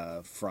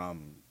down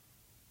from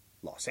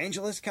Los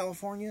Angeles,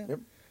 California. Yep.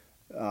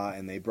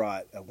 And they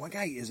brought one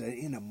guy is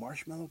into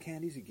marshmallow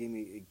candies. He gave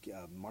me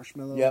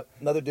marshmallow. Yep.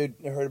 Another dude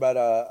heard about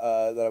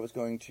that I was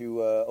going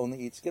to only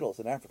eat Skittles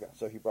in Africa,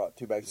 so he brought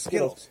 2 bags of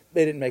Skittles.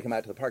 They didn't make them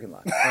out to the parking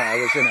lot. I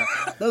was in a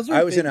Those were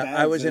I was big in a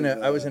I was in a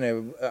bags I was in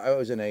a I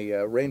was in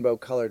a rainbow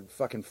colored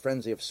fucking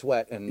frenzy of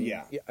sweat, and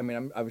Yeah. I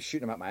mean I'm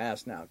shooting them out my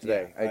ass now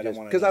today. Yeah, I don't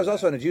wanna because know I was that.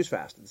 also on a juice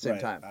fast at the same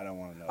Right, time. I don't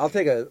want to know. I'll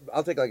take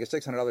like a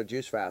 $600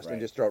 juice fast and Right.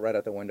 just throw it right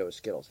out the window of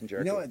Skittles and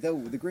jerky. You know what, though?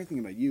 The great thing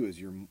about you is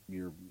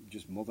you're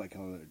just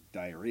multicolored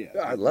diarrhea.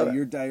 Yeah, I love it.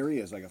 Your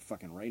diarrhea is like a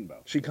fucking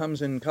rainbow. She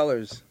comes in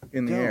colors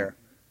in the Don't. air.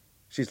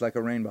 She's like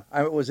a rainbow.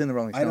 I was in the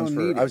Rolling I don't Stones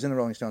need I it. was in the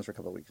Rolling Stones for a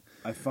couple of weeks.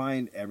 I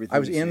find everything. I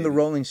was you in say the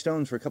Rolling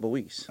Stones for a couple of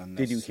weeks.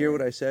 Did you hear Unnecessary.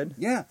 what I said?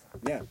 Yeah,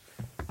 yeah.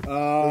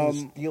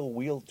 Steel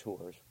wheel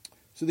tours.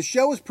 So the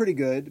show was pretty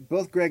good.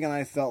 Both Greg and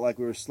I felt like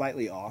we were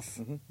slightly off,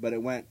 Mm-hmm. but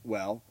it went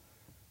well.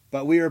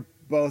 But we were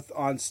both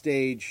on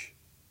stage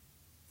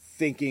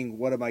thinking,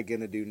 what am I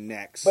going to do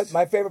next? But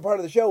my favorite part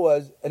of the show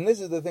was, and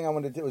this is the thing I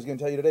was going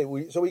to tell you today.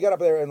 We got up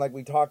there and like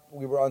we talked.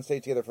 We were on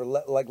stage together for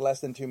like less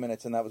than 2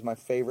 minutes, and that was my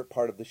favorite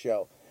part of the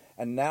show.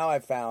 And now I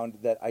found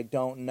that I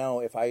don't know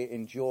if I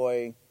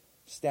enjoy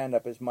stand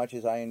up as much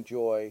as I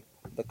enjoy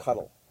the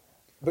cuddle,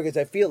 because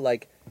I feel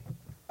like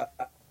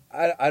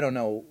I don't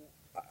know.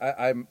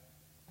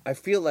 I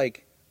feel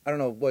like I don't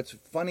know what's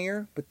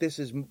funnier, but this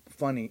is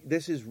funny.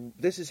 This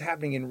is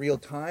happening in real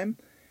time,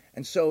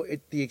 and so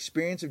the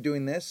experience of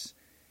doing this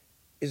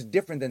is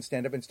different than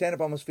stand-up, and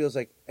stand-up almost feels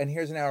like, and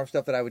here's an hour of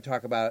stuff that I would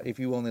talk about if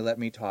you only let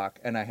me talk,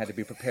 and I had to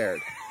be prepared.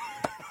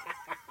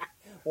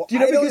 well, Do you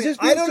know, I don't, because this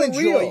I feels don't so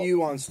enjoy real.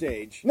 you on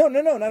stage. No,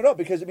 not at all,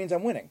 because it means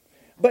I'm winning.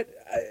 But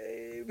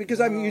because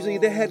I'm usually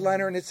the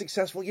headliner and it's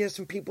successful, yes,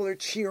 some people are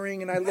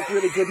cheering, and I look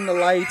really good in the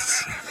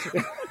lights.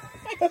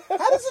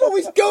 How does it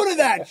always go to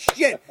that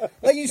shit?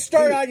 Like you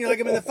start out and you're like,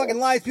 I'm in the fucking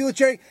lights, people are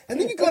cheering, and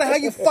then you go to how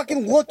you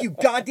fucking look, you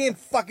goddamn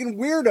fucking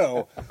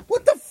weirdo.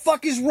 What the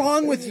fuck is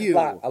wrong with you?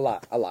 A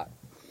lot.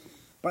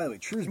 By the way,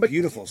 True's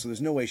beautiful, so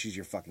there's no way she's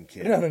your fucking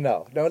kid.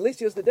 No. At least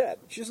she was the dad.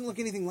 She doesn't look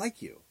anything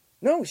like you.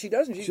 No, she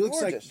doesn't. She's She looks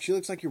gorgeous. like she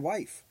looks like your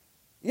wife.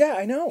 Yeah,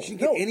 I know. She can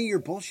get any of your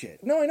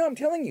bullshit. No, I know. I'm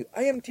telling you.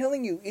 I am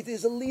telling you. It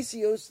is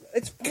Alessio's.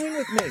 It's fine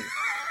with me.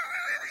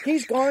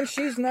 He's gone.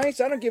 She's nice.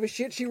 I don't give a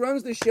shit. She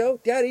runs the show.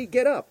 Daddy,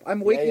 get up.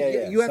 I'm waking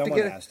you. You have Someone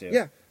to get. has to.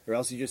 Yeah. Or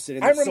else you just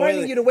sitting there I'm reminding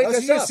soiling. you to wake or else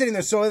us you're just up. sitting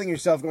there soiling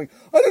yourself, going,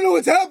 I don't know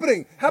what's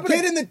happening.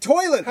 Get in the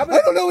toilet. I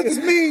don't know what this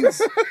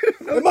means.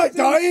 Am I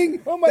dying?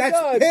 Oh my That's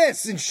God.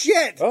 piss and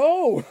shit.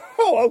 Oh,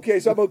 okay.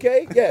 So I'm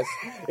okay. Yes,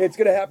 it's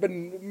gonna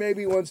happen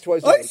maybe once,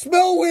 twice. I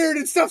smell weird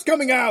and stuff's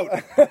coming out.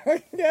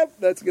 Yep,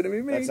 that's gonna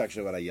be me. That's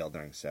actually what I yell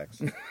during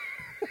sex.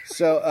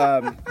 So,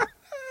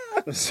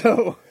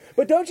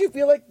 But don't you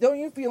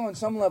feel on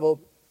some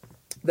level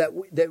that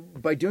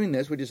that by doing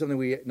this, which is something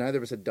we neither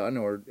of us had done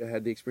or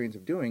had the experience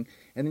of doing,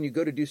 and then you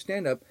go to do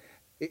stand up,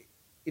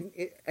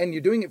 and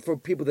you're doing it for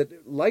people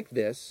that like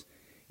this,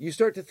 you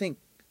start to think,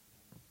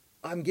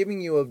 I'm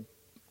giving you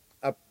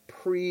a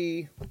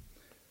pre.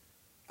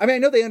 I mean, I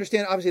know they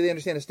understand. Obviously, they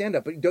understand a stand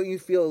up, but don't you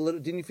feel a little?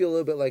 Didn't you feel a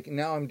little bit like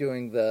now I'm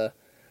doing the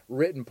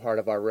written part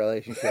of our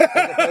relationship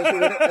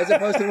as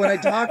opposed to when I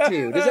talk to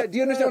you? Do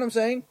you understand what I'm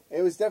saying?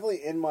 it was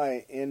definitely in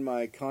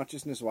my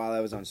consciousness while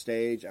I was on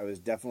stage. I was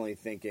definitely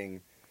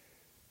thinking,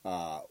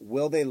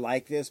 will they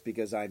like this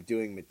because I'm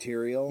doing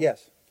material?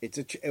 Yes.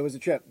 It was a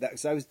trip.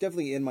 So I was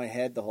definitely in my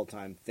head the whole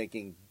time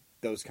thinking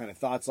those kind of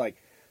thoughts like,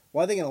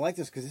 why are they going to like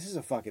this? Because this is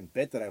a fucking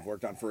bit that I've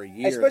worked on for a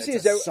year. Especially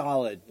that's as a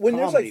solid when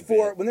there's comedy like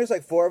four bit. when there's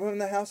like four of them in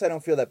the house, I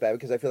don't feel that bad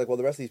because I feel like, well,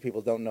 the rest of these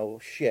people don't know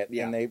shit,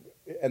 Yeah.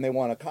 and they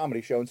want a comedy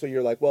show, and so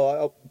you're like,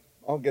 well,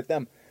 I'll get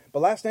them.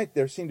 But last night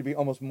there seemed to be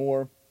almost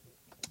more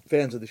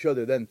fans of the show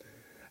there than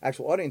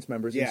actual audience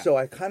members, Yeah. and so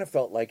I kind of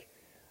felt like,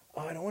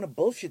 oh, I don't want to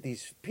bullshit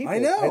these people I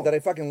know. that I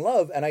fucking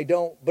love, and I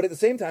don't. But at the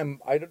same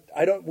time,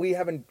 I don't. We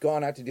haven't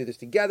gone out to do this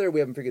together. We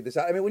haven't figured this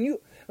out. I mean,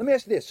 let me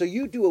ask you this: so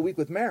you do a week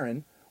with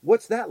Marin?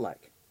 What's that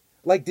like?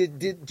 Like, do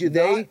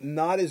they?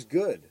 Not as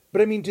good.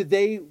 But I mean, did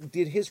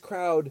his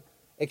crowd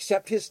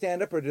accept his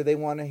stand up, or do they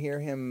want to hear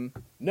him?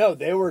 No,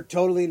 they were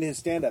totally into his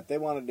stand up. They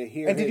wanted to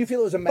hear. And did you feel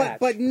it was a match?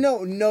 But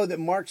no,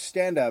 that Mark's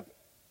stand up,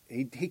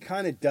 he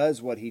kind of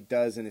does what he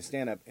does in his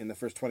stand up in the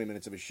first 20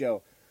 minutes of his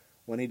show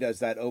when he does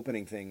that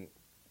opening thing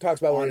Talks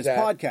about where on he's his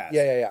at. podcast.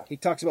 Yeah. He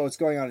talks about what's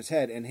going on in his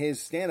head, and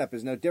his stand up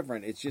is no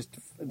different. It's just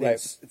Right.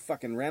 it's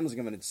fucking rambling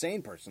of an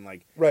insane person.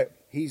 Like Right.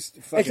 he's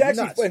fucking It's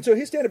actually, nuts. and so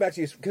his stand up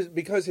actually is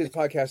because his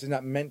podcast is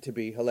not meant to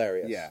be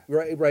hilarious. Yeah.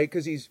 Right.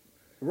 Because he's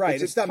Right,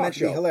 a it's not talk meant to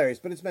be show. hilarious,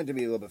 but it's meant to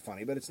be a little bit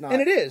funny. But it's not,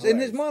 and it is, and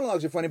his hilarious.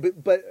 monologues are funny,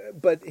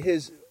 but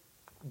his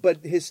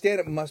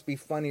stand up must be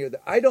funnier.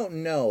 I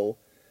don't know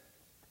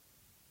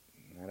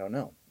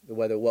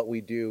whether what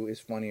we do is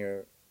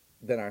funnier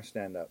than our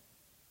stand up.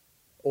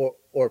 or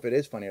if it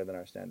is funnier than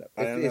our stand-up.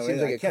 I don't know. It seems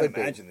I like it can't could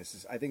imagine this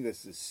is. I think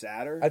this is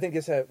sadder. I think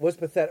it's what's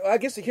pathetic. I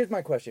guess here's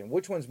my question: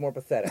 which one's more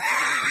pathetic?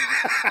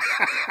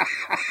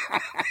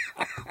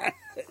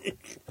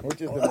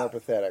 Which is the more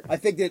pathetic? I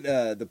think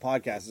that the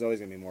podcast is always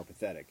going to be more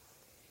pathetic.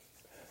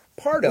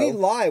 Pardo, We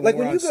lie when like we're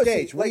when on you go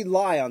stage. see, We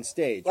lie on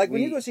stage. like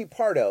when you go see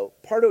Pardo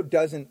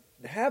doesn't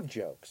have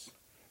jokes.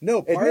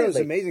 No, Pardo's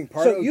Admittedly. amazing.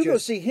 Pardo so you go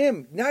just, see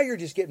him, now you're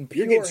just getting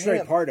pure You're getting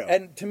straight him. Pardo.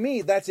 And to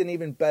me, that's an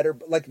even better,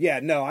 like, Yeah,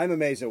 no, I'm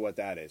amazed at what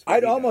that is. what I'd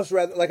he does. almost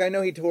rather, like, I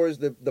know he tours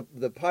the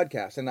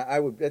podcast, and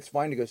it's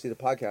fine to go see the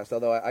podcast,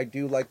 although I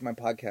do like my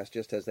podcast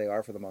just as they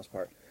are for the most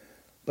part.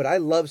 But I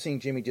love seeing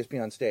Jimmy just be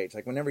on stage.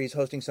 Like, whenever he's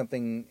hosting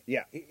something,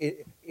 Yeah.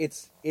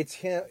 it's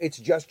him, it's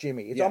just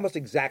Jimmy. It's Yeah. almost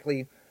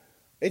exactly,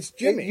 It's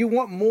Jimmy. you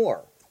want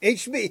more. He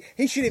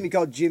shouldn't be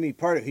called Jimmy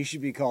Pardo. He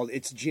should be called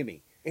It's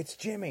Jimmy. It's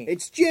Jimmy.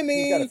 It's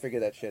Jimmy. He's got to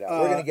figure that shit out.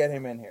 We're going to get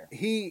him in here.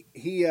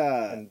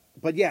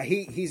 But yeah,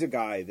 he's a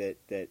guy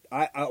that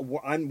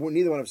I'm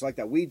neither one of us like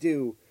that. We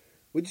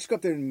just go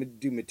up there and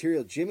do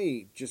material.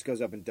 Jimmy just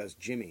goes up and does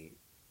Jimmy,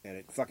 and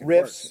it fucking Riffs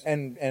works.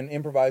 and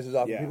improvises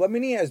off of Yeah. people. I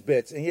mean, he has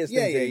bits and he has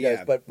things that he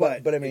does,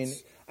 but I mean,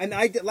 and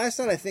last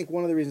night I think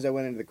one of the reasons I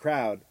went into the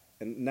crowd,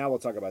 and now we'll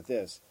talk about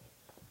this.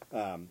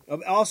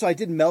 Also, I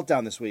did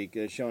Meltdown this week,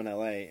 a show in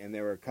LA, and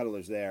there were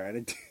cuddlers there,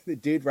 and the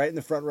dude right in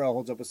the front row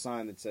holds up a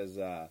sign that says,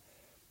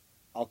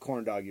 "I'll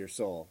corn dog your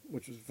soul,"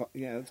 which was fun.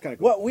 Yeah, that's kind of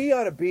cool. what we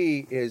ought to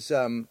be is,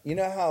 you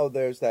know how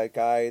there's that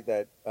guy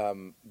that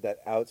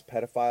outs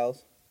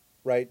pedophiles,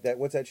 right?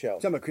 What's that show?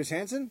 Talking about Chris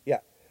Hansen? Yeah.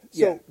 So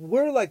Yeah.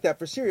 we're like that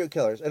for serial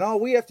killers, and all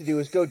we have to do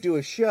is go do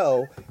a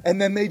show, and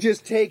then they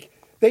just take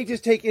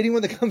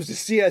anyone that comes to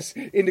see us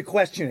into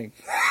questioning.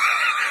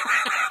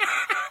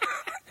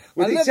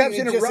 With the I love that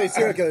exception you of just say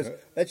serial killers,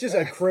 that's just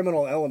a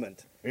criminal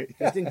element.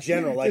 Just in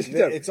general, like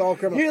it's all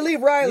criminal. Here,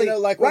 leave Riley. You know,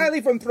 like Riley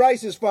from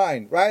Thrice is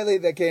fine. Riley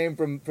that came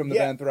from the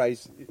Yeah. band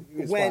Thrice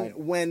is fine.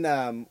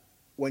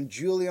 when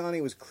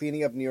Giuliani was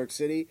cleaning up New York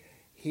City,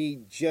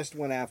 he just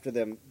went after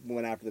the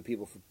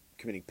people for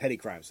committing petty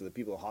crimes. So the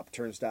people who hopped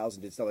turnstiles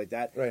and did stuff like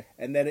that. Right.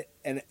 And then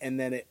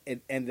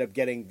it ended up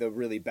getting the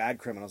really bad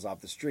criminals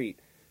off the street.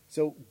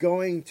 So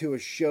going to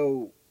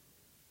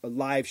a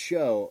live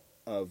show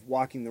of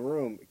Walking the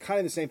Room, kind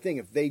of the same thing.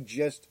 If they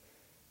just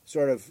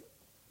sort of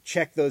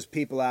check those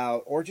people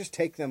out or just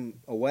take them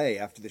away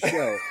after the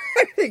show,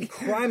 I think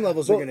crime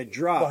levels are going to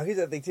drop. Well, here's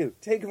the thing too.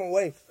 Take him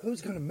away.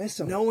 Who's going to miss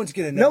him? No one's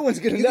gonna know. No one's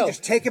gonna You know.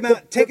 Just take him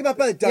out. Take him out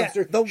by the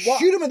dumpster. Yeah,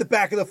 shoot him in the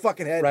back of the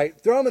fucking head. Right.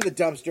 Throw him in the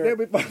dumpster.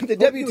 The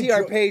Hope you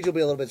WTR enjoy- page will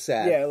be a little bit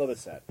sad. Yeah, a little bit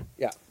sad.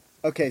 Yeah.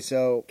 Okay,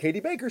 so Katie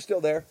Baker's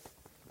still there.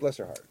 Bless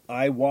her heart.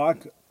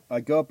 I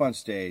go up on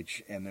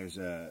stage, and there's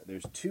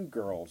two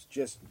girls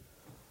just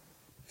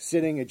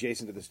sitting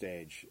adjacent to the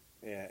stage,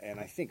 and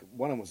I think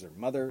one of them was their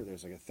mother.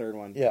 There's like a third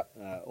one, Yeah.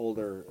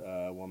 older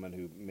woman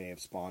who may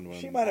have spawned one.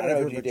 She might have out been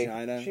of her OGD.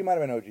 vagina. She might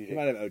have been OGD. She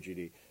might have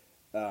OGD.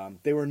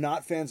 They were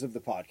not fans of the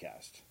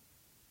podcast,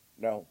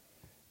 No.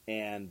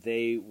 and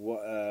they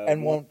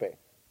And won't be.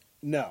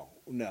 No,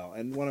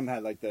 and one of them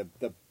had like the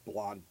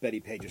blonde Betty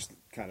Page, just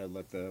kind of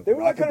look the They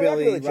were like kinda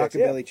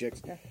rockabilly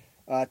chicks, chicks.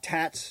 Yeah.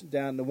 Tats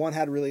down. The one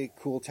had really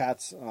cool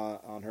tats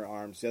on her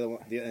arms. The other one,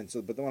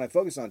 but the one I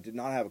focused on did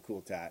not have a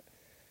cool tat.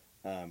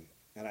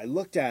 And I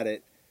looked at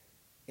it,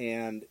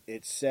 and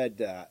it said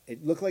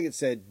it looked like it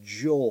said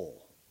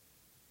Joel,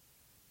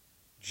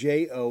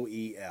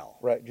 Joel,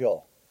 Right,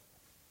 Joel.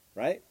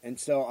 right? And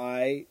so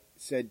I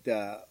said,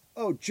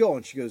 "Oh, Joel,"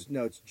 and she goes,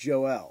 "No, it's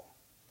Joel."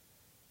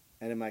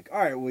 And I'm like, "All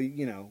right,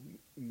 well,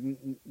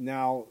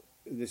 now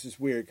this is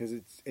weird because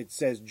it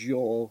says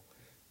Joel,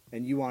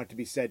 and you want it to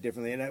be said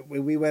differently." And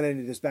we went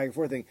into this back and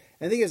forth thing.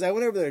 And the thing is, I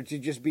went over there to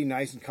just be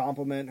nice and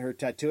compliment her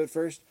tattoo at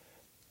first,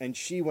 and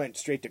she went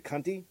straight to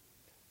cunty.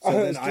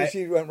 So then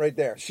she went right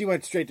there. she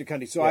went straight to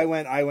cunty. So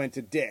Yeah. I went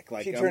to dick.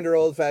 Like She turned her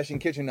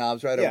old-fashioned kitchen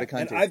knobs right Yeah, over to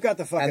country. and I've got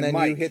the fucking And then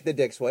you mic. hit the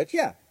dick switch.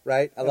 Yeah.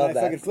 Right? I and love I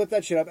that. fucking flip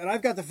that shit up, and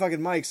I've got the fucking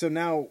mic. So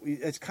now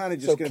it's kind of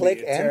just So going to click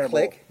be a and terrible,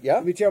 click, yeah.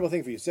 it'll be a terrible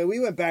thing for you. So we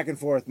went back and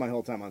forth my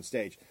whole time on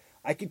stage.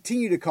 I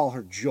continue to call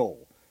her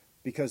Joel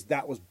because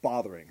that was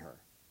bothering her,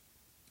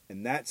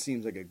 and that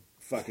seems like a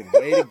fucking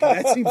way to go.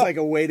 That seems like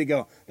a way to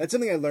go. That's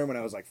something I learned when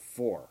I was like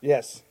 4.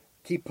 Yes.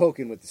 Keep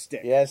poking with the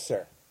stick. Yes,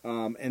 sir.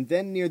 And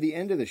then near the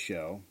end of the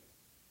show,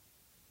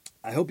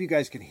 I hope you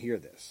guys can hear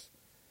this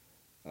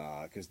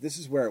because this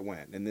is where it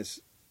went, and this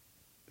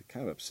it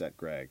kind of upset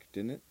Greg,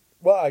 didn't it?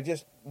 Well,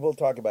 we'll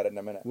talk about it in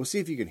a minute. We'll see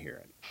if you can hear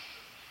it.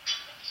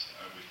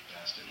 Are we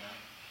past it now?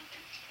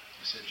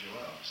 I said Joel.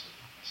 I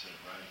said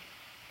it right.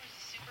 Where's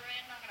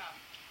Superman? Knock it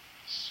off.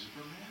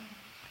 Superman?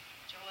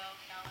 Joel,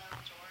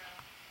 Kal-El, Jor-El.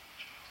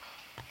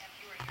 Yeah, if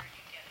you were a nerd,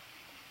 you'd get it.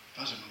 If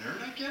I was a nerd,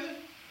 I'd get it?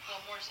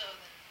 Well, more so than...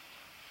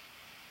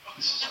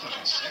 This is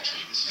fucking sexy.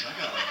 I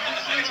got like all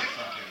kinds of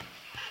fucking...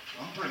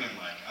 I'm bringing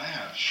like, I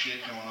have shit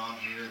going on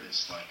here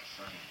that's like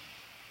fucking...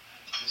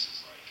 This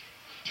is like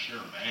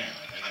pure man.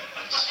 Like, I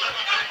got this.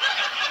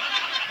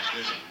 Like,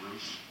 there's a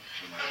roof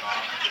for my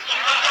cock.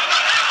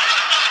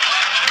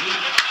 Roof.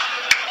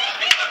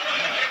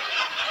 Yeah.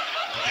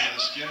 Look at the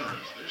skin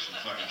roof. There's some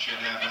fucking shit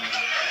happening.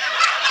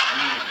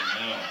 don't even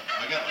know.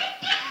 I got like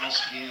pale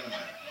skin and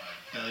my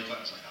belly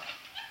button's like a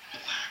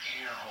black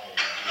hair hole.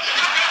 It's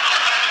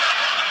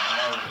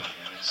gnarly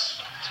and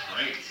it's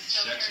great. It's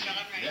Still sexy. turned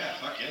on right Yeah,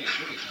 now? fuck yeah, you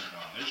should be turned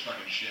on. There's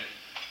fucking shit.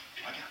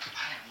 I have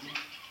little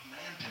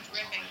man pimples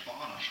on my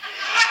bottom.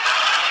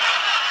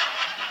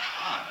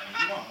 God, I mean,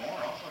 you want more?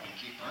 I'll fucking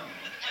keep bringing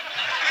it.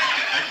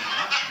 I do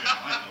not trim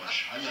my bush.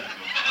 I let it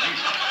go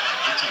crazy.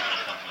 It's like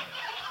a fucking,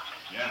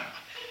 yeah.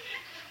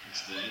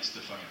 It's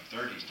the fucking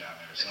 30s down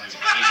there. It's not even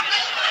 80s.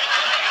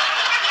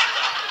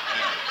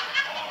 Yeah,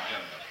 oh, I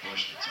got a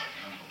bush that's like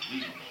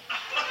unbelievable.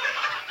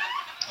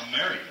 I'm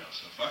married though,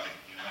 so fuck it.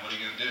 You know, what are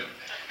you gonna do?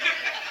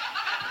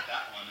 Put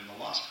that one in the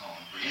lost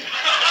column for you.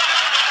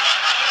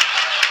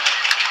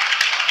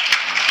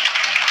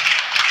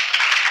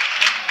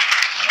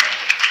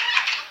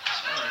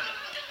 Sorry.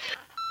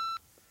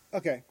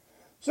 Okay.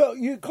 So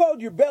you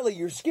called your belly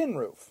your skin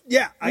roof.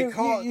 Yeah, I You-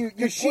 call you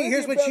because pointed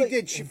here's your what she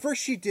belly- did.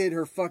 First she did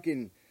her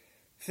fucking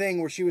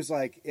thing where she was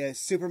like,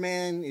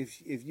 Superman,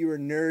 if you were a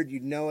nerd,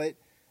 you'd know it.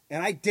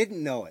 And I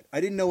didn't know it.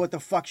 I didn't know what the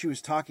fuck she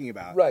was talking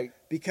about. Right.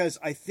 Because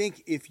I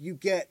think if you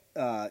get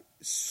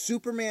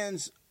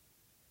Superman's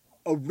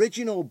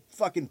original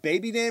fucking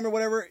baby name or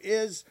whatever it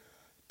is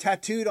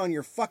tattooed on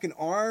your fucking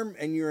arm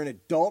and you're an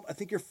adult, I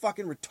think you're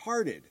fucking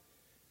retarded.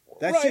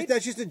 Right.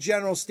 That's just a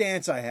general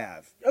stance I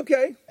have.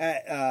 Okay.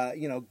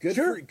 Good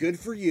Sure. good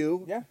for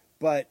you. Yeah.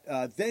 But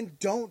then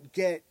don't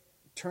get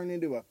turned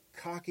into a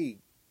cocky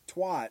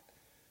twat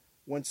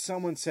when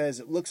someone says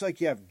it looks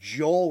like you have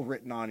Joel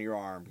written on your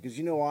arm, because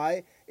you know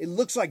why? It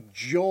looks like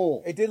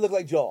Joel. It did look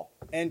like Joel.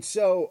 And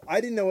so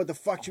I didn't know what the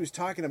fuck she was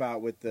talking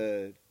about with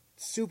the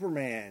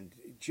Superman,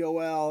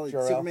 Joel,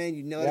 Jor-El. Superman.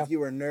 You know Yeah. if you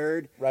were a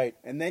nerd, Right.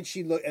 And then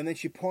she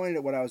pointed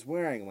at what I was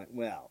wearing and went,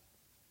 "Well."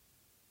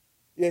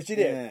 Yeah, she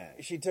did. Yeah.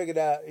 She took it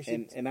out.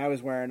 And I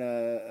was wearing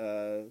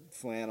a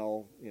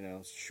flannel,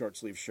 short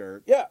sleeve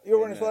shirt. Yeah, you were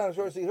wearing a And, flannel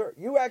short sleeve shirt.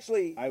 You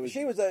actually,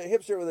 she was a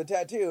hipster with a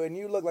tattoo, and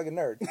you look like a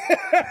nerd.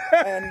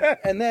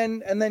 and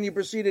then you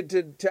proceeded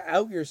to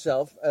out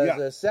yourself as Yeah.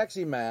 a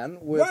sexy man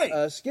with Right.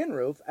 a skin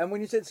roof. And when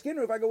you said skin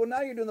roof, I go, well,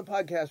 now you're doing the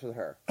podcast with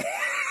her.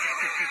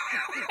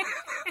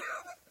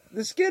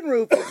 The skin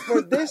roof is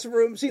for this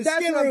room. See, The that's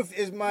skin what I'm- roof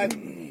is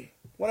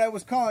what I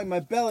was calling my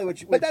belly,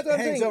 which But that's what I'm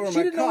hangs saying. over She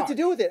my didn't know what cock. to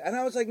do with it, and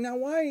I was like, "Now,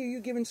 why are you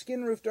giving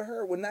skin roof to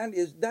her when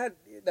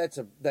that's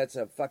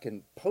a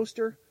fucking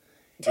poster?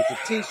 It's a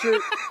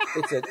T-shirt.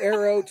 It's an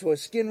arrow to a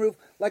skin roof."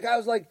 Like I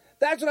was like,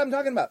 "That's what I'm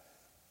talking about."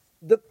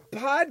 The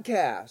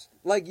podcast,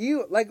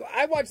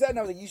 I watched that and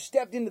I was like, "You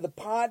stepped into the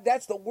pod.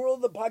 That's the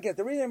world of the podcast."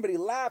 The reason everybody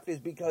laughed is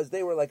because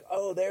they were like,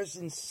 "Oh, there's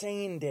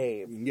insane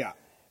Dave." Yeah.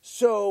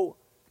 So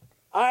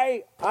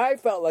I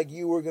felt like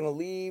you were gonna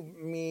leave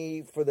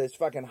me for this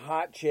fucking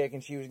hot chick,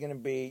 and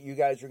you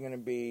guys were gonna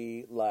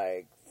be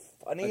like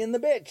funny in the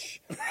bitch,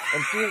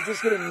 and she was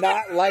just gonna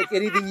not like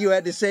anything you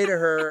had to say to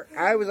her.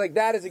 I was like,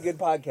 that is a good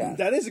podcast.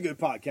 That is a good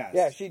podcast.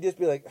 Yeah, she'd just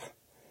be like,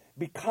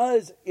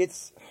 because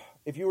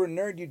if you were a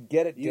nerd, you'd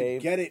get it, You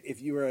Dave. get it if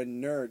you were a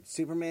nerd.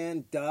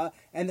 Superman, duh.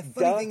 And the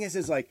funny Duh. thing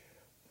is like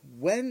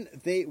when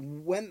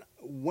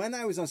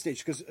I was on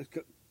stage, because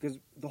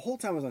the whole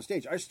time I was on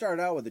stage, I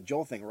started out with the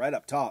Joel thing right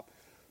up top.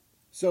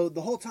 So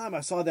the whole time I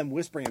saw them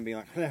whispering and being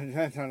like,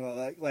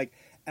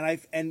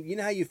 and you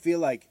know how you feel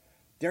like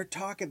they're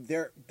talking,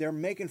 they're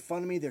making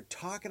fun of me. They're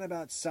talking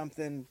about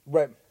something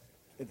Right.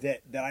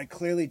 that I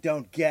clearly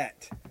don't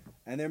get,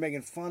 and they're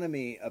making fun of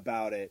me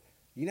about it.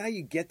 You know how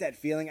you get that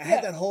feeling? I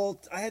had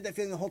that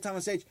feeling the whole time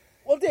on stage.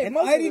 Well, Dave, and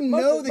most I of it- didn't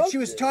most know of- that most she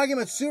of was it- talking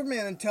about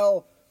Superman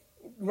until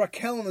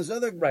Raquel and this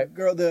other Right.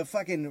 girl, the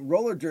fucking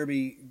roller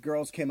derby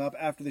girls, came up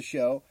after the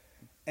show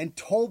and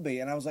told me,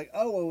 and I was like,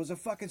 oh, well, it was a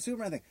fucking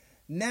Superman thing.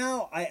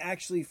 Now I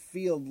actually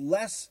feel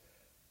less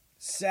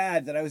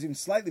sad that I was even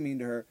slightly mean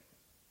to her.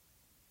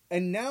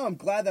 And now I'm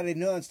glad that I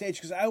didn't know on stage,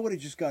 because I would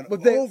have just gone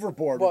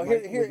overboard with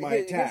my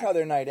attack. Here's how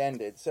their night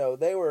ended. So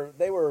they were,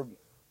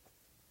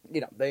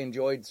 they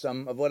enjoyed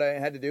some of what I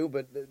had to do,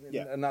 but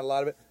Yeah. not a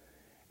lot of it.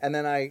 And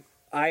then I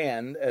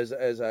end as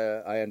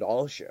I end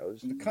all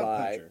shows The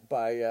cunt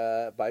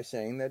puncher. by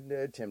saying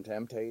that Tim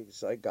Tam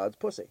tastes like God's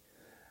pussy,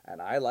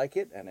 and I like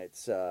it, and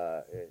it's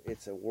a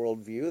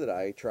worldview that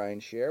I try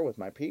and share with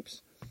my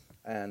peeps,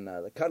 and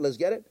the cuddlers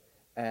get it,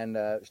 and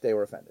they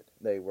were offended.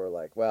 They were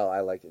like, "Well, I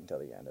liked it until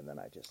the end, and then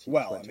he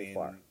went too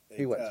far.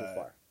 He went too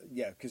far.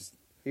 Yeah, because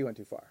He went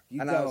too far."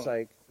 You And I was don't-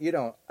 like, "You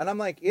don't." And I'm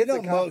like, You "It's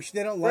don't a mow-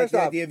 they don't like First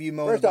the off- idea of you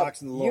mowing the first off,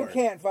 box in the Lord. You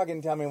can't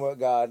fucking tell me what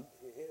God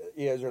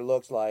is or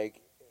looks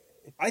like.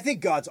 I think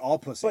God's all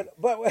pussy.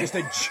 But Just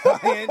a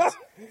giant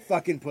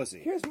fucking pussy.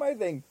 here's my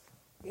thing.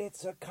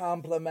 It's a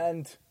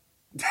compliment.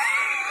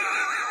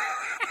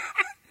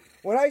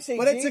 When I say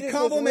But it's Jesus a was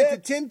compliment to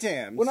lit, Tim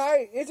Tams.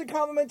 it's a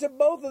compliment to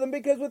both of them,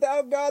 because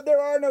without God there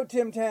are no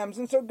Tim Tams,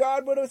 and so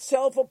God would have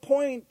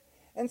self-appoint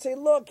and say,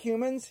 "Look,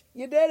 humans,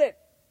 you did it.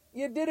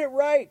 You did it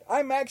right.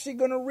 I'm actually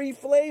going to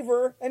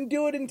reflavor and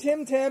do it in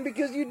Tim Tam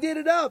because you did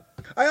it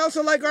up. I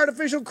also like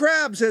artificial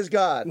crab," says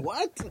God.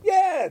 What?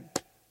 Yeah.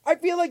 I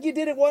feel like you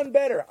did it one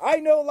better. I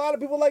know a lot of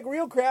people like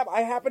real crab.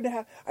 I happen to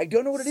have. I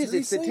don't know what it is.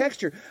 It's the Seriously?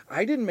 texture.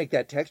 I didn't make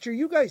that texture.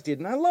 You guys did,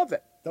 and I love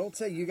it. Don't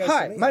say you guys.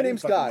 Hi, to me. my I didn't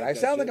name's fucking God. like I that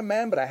sound shit. like a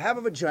man, but I have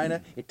a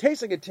vagina. It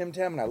tastes like a Tim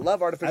Tam, and I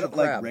love artificial I don't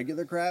crab. like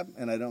regular crab,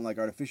 and I don't like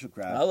artificial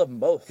crab. I love them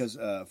both. Because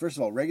first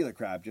of all, regular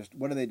crab, just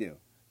what do they do?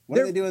 What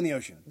They're- do they do in the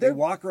ocean? They they're-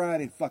 walk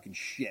around in fucking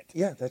shit.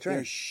 Yeah, that's right.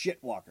 They're shit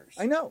walkers.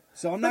 I know.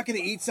 So I'm not going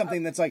to eat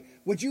something that's like.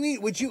 Would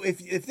you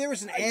if there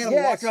was an animal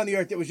Yes. walking around the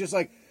earth that was just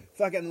like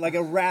fucking like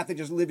a rat that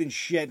just lived in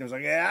shit and it was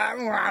like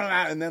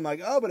and then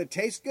like, oh, but it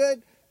tastes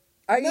good.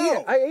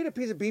 No. I ate a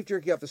piece of beef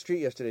jerky off the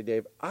street yesterday,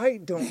 Dave. I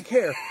don't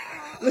care.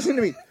 Listen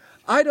to me.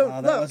 I don't.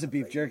 Oh, that look, wasn't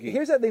beef jerky.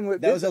 Here's that thing.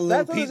 With, That was a little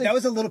that's one of piece. those That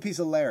was a little piece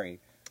of Larry.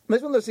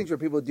 That's one of those things where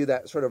people do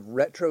that sort of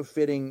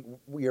retrofitting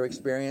your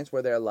experience,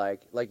 where they're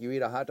like you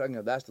eat a hot dog and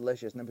go, "That's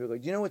delicious," and then people go,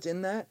 "Do you know what's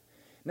in that?"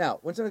 Now,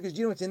 when someone goes, "Do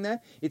you know what's in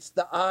that?" It's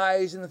the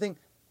eyes and the thing.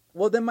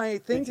 Well, then my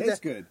thing It to tastes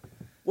that. good.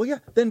 Well, yeah.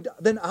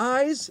 Then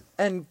eyes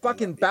and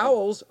fucking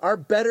bowels are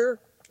better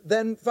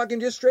than fucking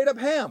just straight up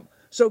ham.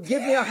 So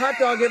give me a hot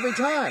dog every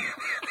time.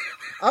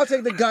 I'll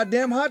take the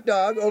goddamn hot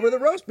dog over the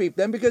roast beef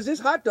then, because this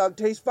hot dog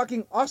tastes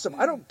fucking awesome.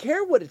 I don't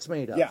care what it's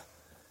made of. Yeah.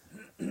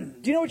 Do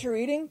you know what you're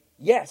eating?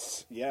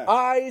 Yes. Yeah.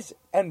 Eyes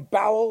and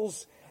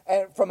bowels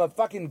and from a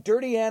fucking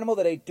dirty animal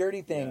that ate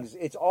dirty things.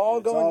 It's all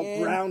It's going all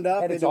in. ground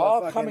up and it's into a all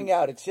fucking- coming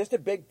out. It's just a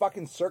big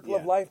fucking circle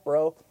of Yeah. life,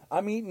 bro.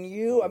 I'm eating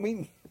you.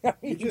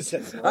 You just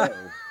said bro.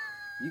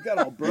 You got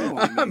all bro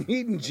on I'm me.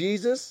 eating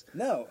Jesus.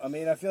 No, I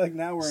mean I feel like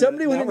now we're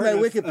Somebody now went into we're my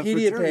in a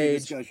Wikipedia fraternity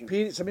page.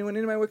 discussion. Somebody went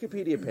into my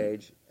Wikipedia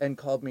page and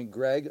called me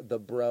Greg the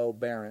Bro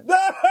Baron.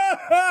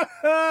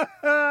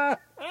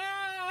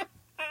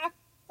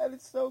 That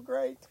is so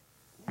great.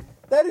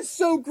 That is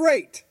so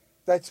great.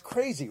 That's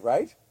crazy,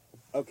 right?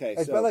 Okay,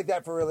 It's so been like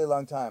that for a really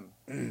long time.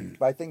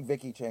 But I think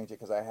Vicky changed it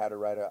because I had her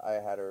write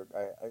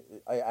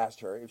I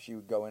asked her if she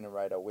would go in and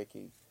write a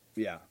wiki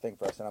yeah, thing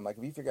for us, and I'm like,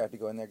 if you figure out to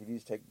go in there, could you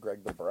just take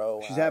Greg the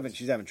Bro? she's out?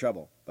 having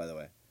trouble, by the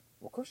way.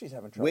 Well, of course she's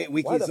having trouble.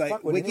 Wiki's Why the like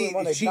fuck would Wiki.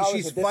 anyone want to acknowledge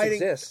She's that this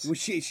fighting. exists?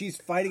 She's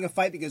fighting a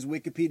fight because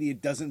Wikipedia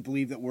doesn't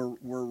believe that we're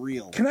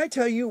real. Can I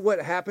tell you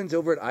what happens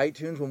over at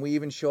iTunes when we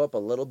even show up a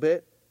little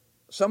bit?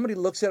 Somebody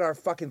looks at our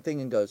fucking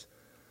thing and goes,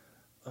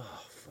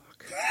 "Oh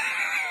fuck."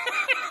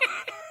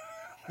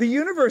 The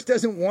universe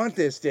doesn't want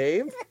this,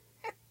 Dave.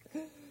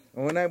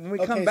 When we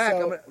come back, so,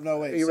 I'm gonna, no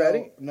wait. Are you so,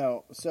 ready?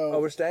 No. So Oh,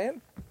 we're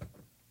staying?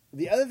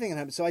 the other thing that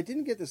happened. So I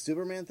didn't get the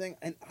Superman thing,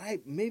 and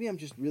maybe I'm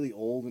just really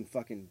old and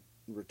fucking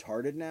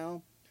retarded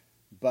now.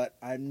 But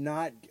I'm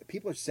not.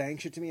 People are saying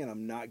shit to me, and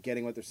I'm not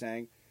getting what they're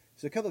saying.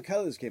 So a couple of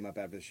colors came up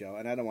after the show,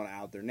 and I don't want to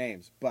out their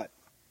names, but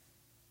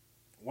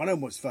one of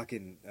them was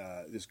fucking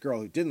this girl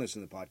who didn't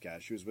listen to the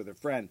podcast. She was with her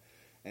friend,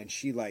 and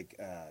she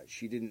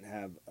she didn't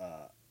have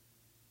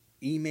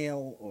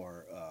email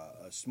or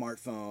a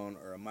smartphone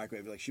or a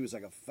microwave. Like she was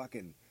like a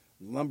fucking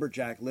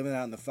lumberjack living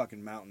out in the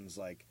fucking mountains,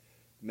 like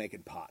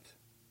making pot.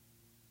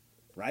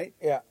 Right?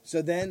 Yeah.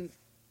 So then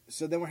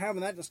we're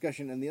having that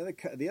discussion, and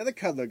the other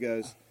cuddler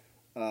goes,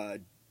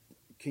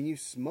 "Can you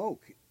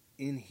smoke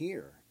in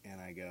here?"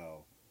 And I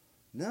go,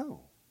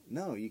 "No,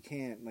 you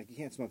can't. Like you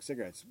can't smoke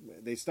cigarettes.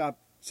 They stopped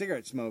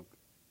cigarette smoke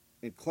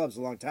in clubs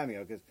a long time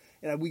ago because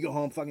we go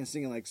home fucking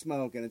singing like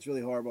smoke, and it's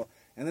really horrible."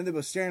 And then they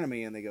both staring at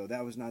me, and they go,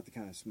 "That was not the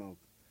kind of smoke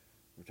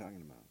we're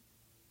talking about."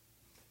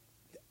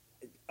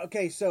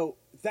 Okay, so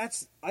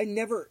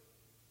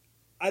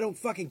I don't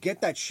fucking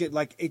get that shit.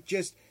 Like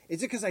is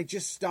it because I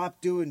just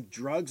stopped doing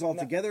drugs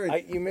altogether?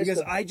 you missed because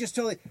the- I just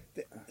totally.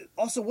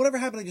 Also, whatever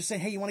happened to just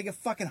saying, "Hey, you want to get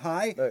fucking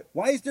high?" Look.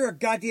 Why is there a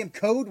goddamn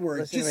code word?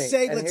 Listen to me. Just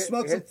say, And "Let's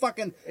smoke some here-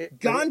 fucking but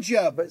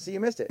ganja." But see, you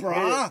missed it.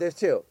 Brah. There's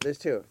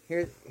two.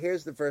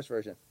 Here's the first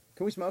version.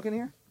 Can we smoke in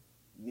here?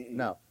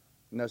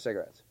 No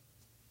cigarettes.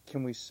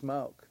 Can we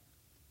smoke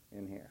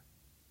in here?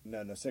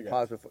 no cigarettes.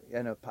 Pause before.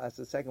 Yeah, no. Pause.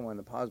 The second one.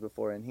 The pause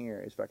before in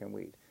here is fucking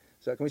weed.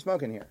 So can we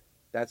smoke in here?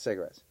 That's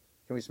cigarettes.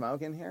 Can we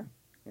smoke in here?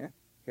 Yeah.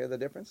 Hear the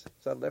difference?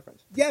 Subtle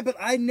difference. Yeah, but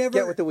I never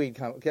Get with the weed.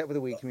 Get with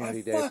the weed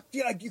community, Dave. Fuck,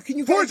 yeah, can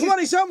you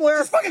 420 somewhere.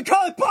 Just fucking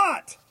call it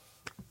pot.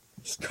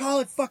 Just call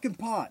it fucking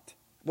pot.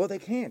 Well, they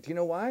can't. You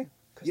know why?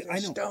 Because Yeah, they're I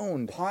know.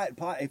 stoned.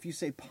 Pot. If you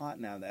say pot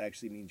now, that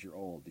actually means you're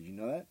old. Did you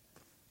know that?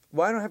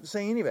 Well, I don't have to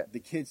say any of it.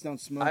 The kids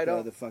don't smoke I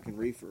don't- the fucking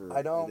reefer.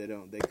 I don't. They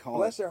don't. They call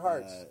Bless it. their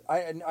hearts.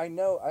 I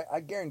know. I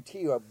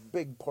guarantee you, a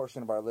big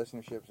portion of our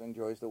listenership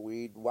enjoys the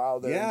weed while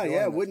they're enjoying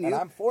Yeah, this. wouldn't And you?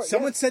 I'm for it.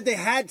 Someone yes. said they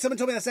had. Someone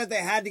told me that they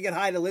had to get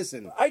high to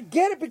listen. I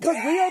get it because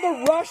we are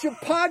the rush of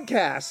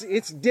podcasts.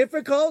 It's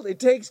difficult. It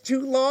takes too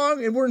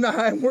long, and we're not.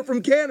 And we're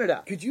from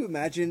Canada. Could you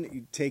imagine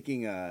you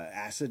taking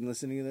acid and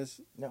listening to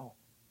this? No,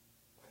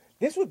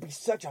 this would be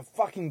such a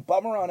fucking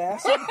bummer on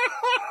acid.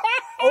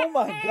 Oh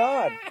my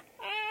god.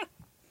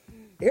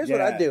 Here's what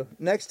Yeah. I'd do.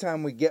 Next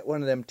time we get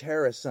one of them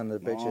terrorist son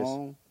of the bitches,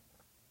 Oh,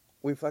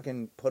 we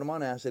fucking put them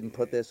on acid and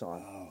put this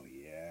on. oh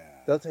yeah.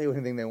 They'll tell you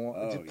anything they want.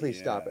 Oh, Just please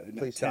yeah. stop it. No,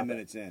 Please 10 stop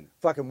minutes it. in.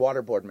 Fucking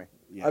waterboard me.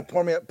 Yeah.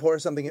 Pour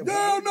something in.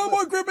 No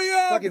more grip me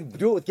up. Fucking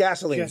do it with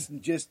gasoline.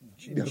 Just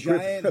grip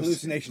giant me ups.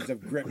 hallucinations of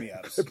grip me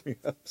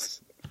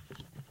ups.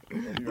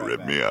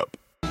 Rip me up.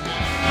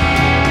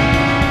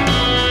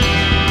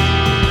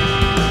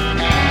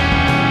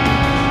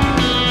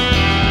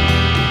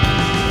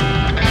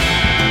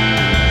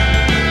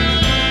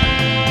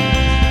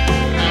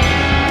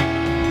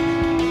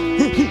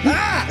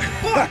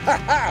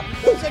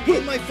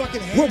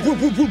 fucking hair.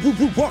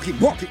 Walking.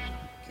 Walking.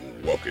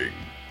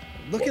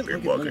 Look.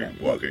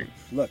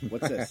 Look,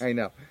 what's this? I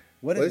know.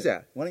 What is it?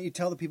 that? Why don't you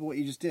tell the people what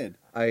you just did?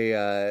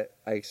 I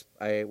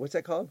what's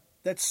that called?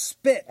 That's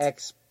spit.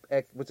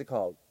 What's it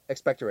called?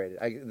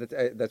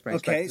 Expectorated. That's my.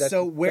 Okay, that's,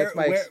 so that's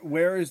my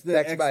where is the?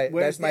 That's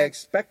my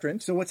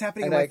expectorant. So what's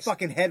happening in And my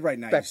fucking head right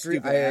now? You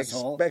stupid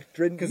asshole.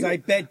 Because I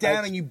bent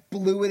down and you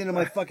blew it into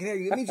my fucking head.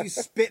 It means you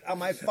spit on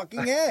my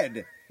fucking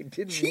head. I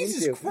didn't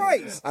Jesus mean to.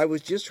 Christ! I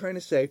was just trying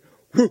to say.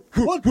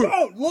 Look,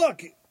 bro,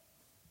 look.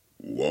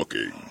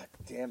 Walking.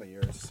 Damn it,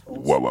 you're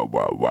old.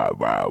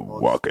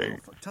 Walking.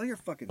 Tell your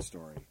fucking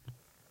story.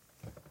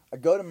 I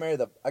go to marry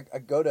the. I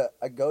go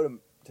to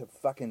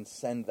fucking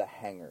send the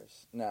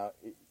hangers. Now,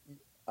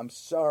 I'm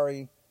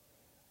sorry.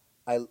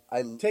 I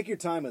Take your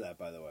time with that,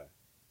 by the way.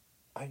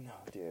 I know,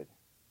 dude.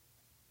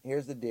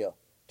 Here's the deal: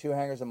 2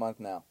 hangers a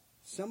month now.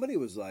 Somebody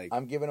was like,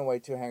 I'm giving away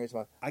 2 hangers a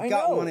month. I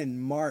got know. one in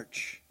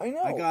March. I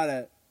know. I got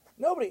a.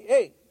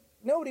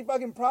 Nobody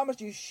fucking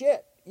promised you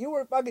shit.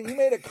 You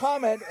made a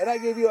comment and I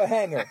gave you a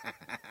hanger.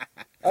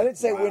 I didn't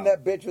say when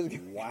that bitch was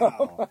going to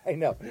Wow. I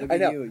know. Look I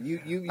at know.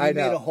 You I made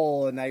know. a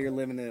hole and now you're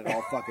living in it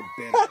all fucking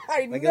bitter.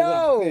 I like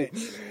know. A little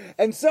bitch.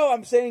 And so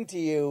I'm saying to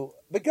you,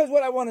 because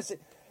what I want to say,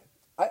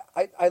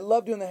 I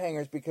love doing the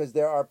hangers because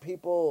there are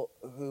people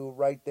who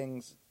write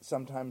things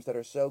sometimes that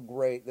are so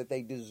great that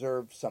they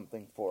deserve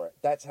something for it.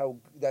 That's how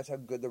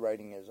good the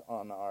writing is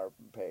on our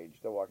page,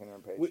 the Walking the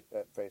Room page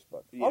at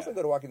Facebook. Yeah. Also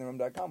go to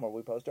walkingtheroom.com where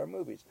we post our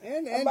movies.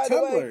 And by the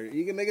Tumblr. way,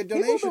 You can make a people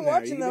have donation been there. You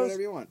watching can do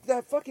whatever you want.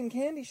 that fucking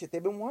candy shit.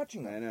 They've been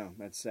watching I it. know.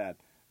 That's sad.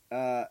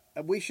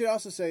 We should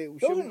also say,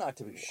 Those are not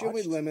to be should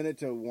we watched. limit it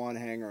to 1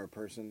 hanger a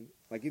person?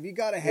 Like, if you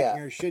got a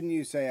hanger, shouldn't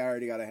you say, I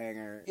already got a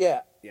hanger?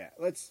 Yeah. Yeah,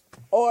 let's...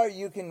 Or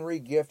you can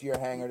re-gift your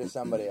hanger to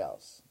somebody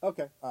else.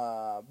 Okay.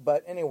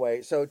 But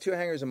anyway, so 2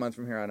 hangers a month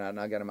from here on out, and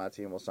I'll get them out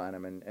to you, and we'll sign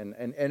them.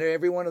 And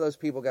every one of those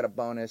people got a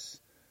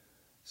bonus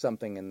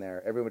something in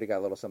there. Everybody got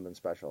a little something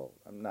special.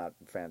 I'm not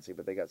fancy,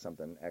 but they got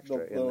something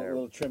extra in there.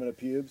 Little trim of the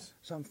pubes.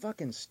 So I'm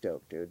fucking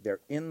stoked, dude.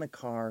 They're in the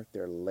car.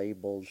 They're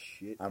labeled.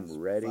 Shit I'm is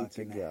ready to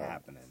fucking go.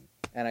 happening.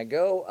 And I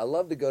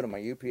love to go to my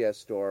UPS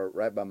store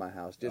right by my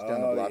house, just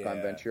down the Oh, block on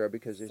yeah. Ventura,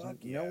 because there's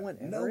Fuck no yeah. one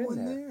ever No in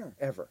one there. there.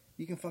 Ever.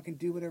 You can fucking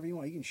do whatever you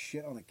want. You can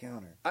shit on the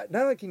counter.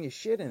 Not only can you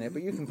shit in it,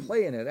 but you can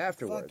play in it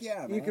afterwards.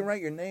 yeah, You man. can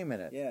write your name in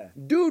it. Yeah.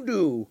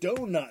 Doo-doo.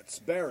 Donuts,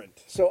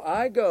 Barrett. So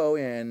I go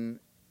in,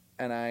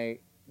 and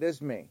this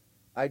is me.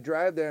 I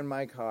drive there in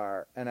my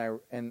car, and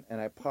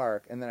I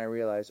park, and then I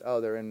realize,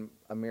 oh, they're in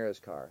Amira's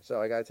car. So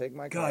I gotta take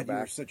my car God, back.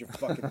 you're such a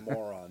fucking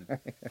moron.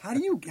 How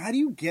do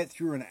you get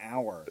through an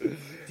hour?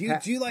 Do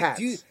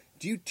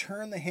you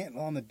turn the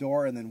handle on the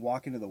door and then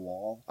walk into the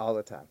wall? All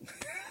the time.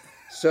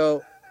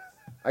 So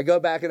I go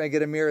back and I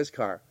get Amira's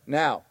car.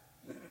 Now,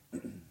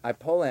 I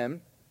pull in,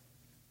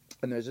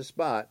 and there's a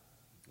spot,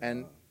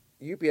 and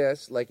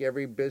UPS, like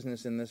every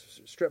business in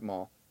this strip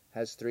mall,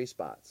 has 3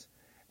 spots,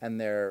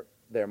 and they're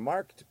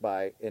marked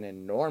by an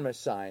enormous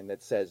sign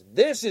that says,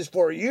 "This is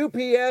for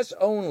UPS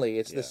only."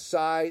 It's the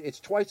size.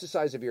 It's twice the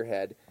size of your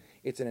head.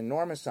 It's an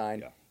enormous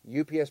sign.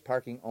 Yeah. UPS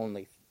parking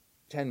only,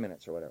 10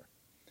 minutes or whatever.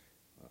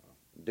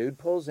 Dude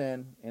pulls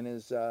in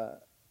his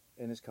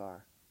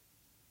car,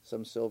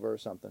 some silver or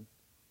something,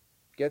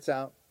 gets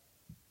out,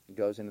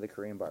 goes into the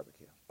Korean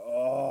barbecue.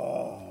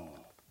 Oh.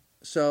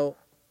 So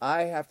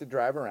I have to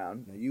drive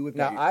around.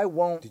 I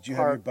won't. Did you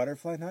have your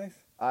butterfly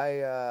knife?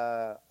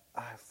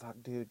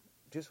 Fuck, dude.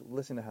 Just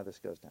listen to how this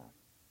goes down.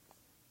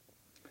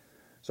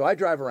 So I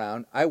drive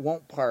around. I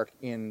won't park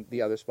in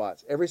the other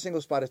spots. Every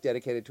single spot is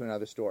dedicated to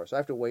another store. So I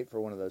have to wait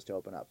for one of those to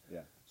open up.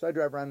 Yeah. So I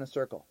drive around in a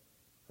circle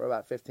for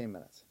about 15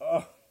 minutes.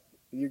 Oh,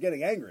 you're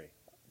getting angry.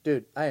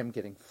 Dude, I am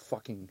getting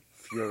fucking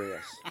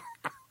furious.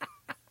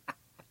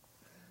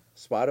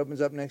 Spot opens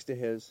up next to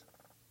his.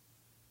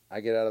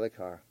 I get out of the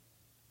car.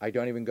 I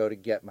don't even go to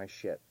get my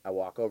shit. I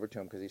walk over to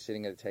him because he's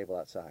sitting at a table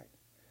outside.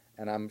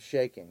 And I'm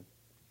shaking.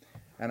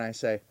 And I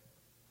say,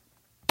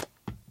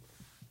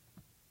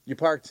 "You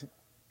parked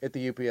at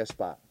the UPS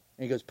spot."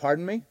 And he goes,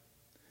 "Pardon me?"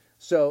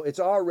 So it's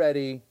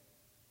already,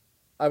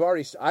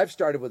 I've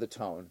started with a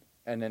tone,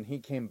 and then he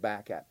came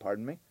back at,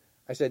 "Pardon me?"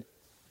 I said,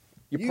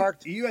 You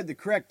parked. You had the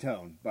correct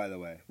tone, by the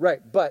way.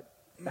 Right, but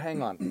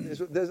hang on.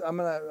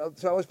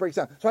 So I always break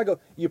down. So I go,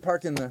 "You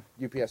parked in the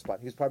UPS spot."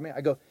 He goes, "Pardon me?"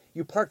 I go,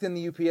 "You parked in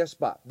the UPS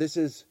spot. This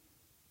is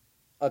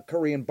a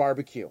Korean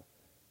barbecue.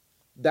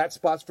 That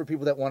spot's for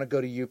people that want to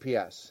go to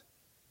UPS,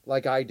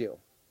 like I do."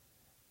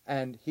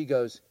 And he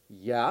goes,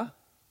 "Yeah."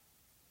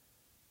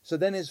 So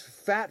then his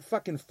fat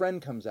fucking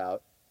friend comes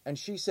out, and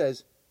she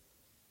says,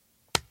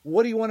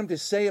 "What do you want him to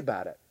say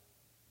about it?"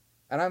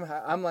 And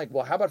I'm like,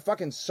 "Well, how about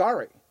fucking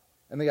sorry?"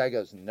 And the guy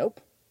goes, "Nope."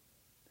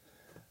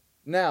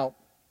 Now,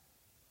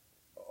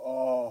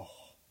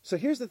 so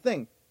here's the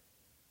thing.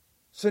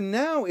 So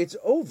now it's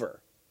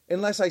over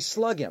unless I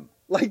slug him.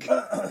 Like,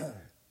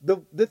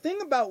 the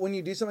thing about when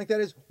you do something like that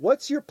is,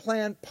 what's your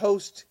plan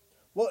post?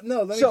 Well,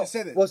 no, let me just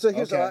say that. Well, so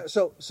here's okay.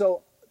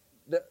 so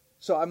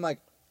I'm like,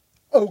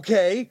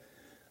 okay.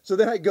 So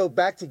then I go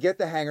back to get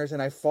the hangers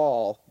and I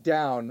fall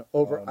down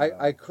over. Oh,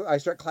 no. I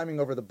start climbing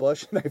over the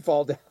bush and I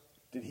fall down.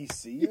 Did he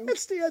see you?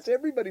 Yes,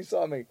 everybody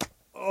saw me.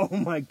 Oh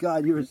my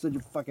God, you were such a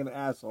fucking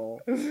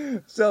asshole.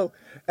 So,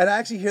 and I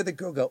actually hear the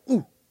girl go,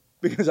 ooh,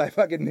 because I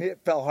fucking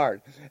fell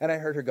hard. And I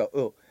heard her go,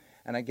 ooh.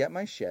 And I get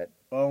my shit.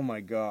 Oh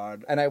my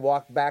God. And I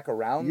walk back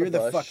around You're the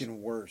bush. the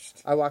fucking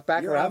worst. I walk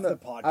back You're around off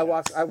the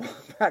podcast. I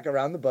walk back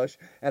around the bush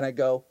and I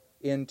go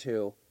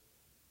into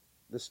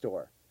the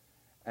store.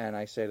 And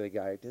I say to the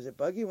guy, does it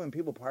bug you when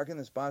people park in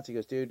the spots? He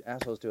goes, dude,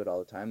 assholes do it all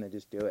the time. They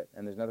just do it.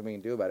 And there's nothing we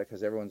can do about it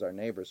because everyone's our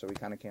neighbor, so we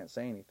kind of can't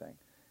say anything.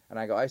 And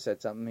I go, I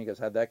said something. He goes,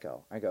 how'd that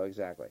go? I go,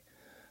 exactly.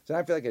 So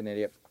I feel like an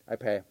idiot. I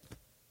pay.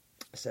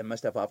 I send my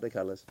stuff off to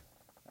Cutlass.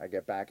 I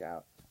get back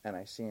out, and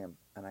I see him,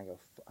 and I go,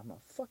 I'm going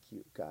to fuck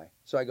you, guy.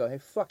 So I go, hey,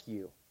 fuck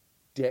you,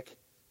 dick.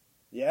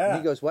 Yeah. And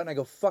he goes, what? And I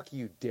go, fuck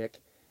you, dick.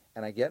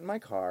 And I get in my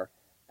car,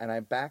 and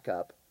I back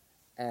up,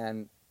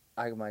 and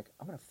I'm like,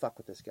 I'm going to fuck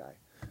with this guy.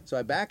 So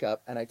I back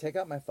up, and I take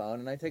out my phone,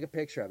 and I take a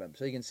picture of him.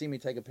 So you can see me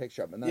take a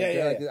picture of him. And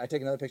then I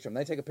take another picture of him.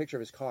 Then I take a picture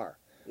of his car.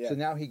 Yeah. So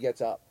now he gets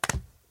up,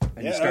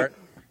 and Yeah. you start...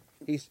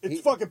 It's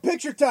fucking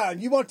picture time.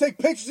 You want to take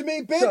pictures of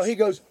me, bitch? So he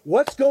goes,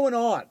 what's going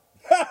on?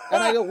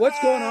 And I go, what's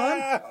going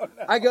on?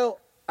 I go,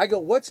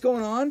 what's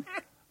going on?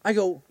 I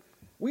go,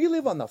 we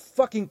live on the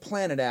fucking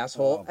planet,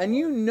 asshole, and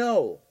you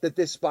know that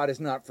this spot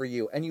is not for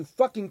you, and you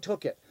fucking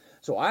took it.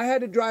 So I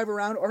had to drive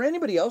around, or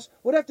anybody else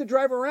would have to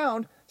drive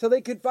around till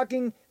they could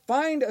fucking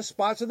find a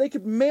spot so they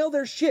could mail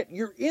their shit.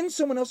 You're in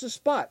someone else's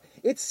spot.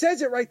 It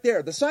says it right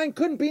there. The sign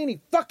couldn't be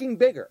any fucking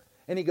bigger.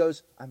 And he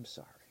goes, I'm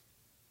sorry.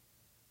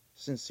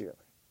 Sincerely.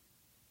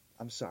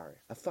 I'm sorry.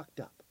 I fucked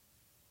up.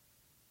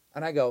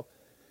 And I go,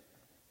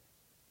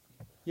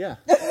 yeah.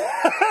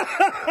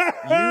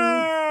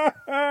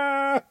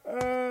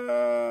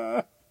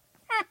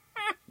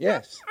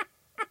 Yes.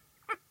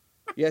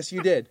 Yes,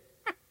 you did.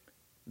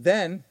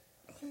 Then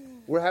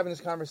we're having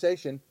this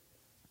conversation.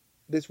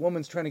 This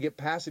woman's trying to get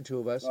past the two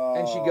of us.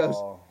 And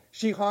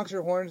she honks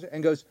her horns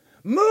and goes,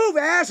 move,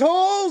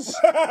 assholes!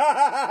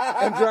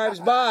 And drives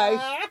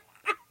by.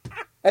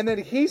 And then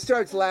he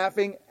starts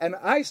laughing, and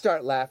I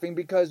start laughing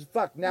because,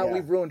 fuck, now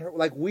we've ruined her.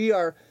 Like, we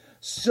are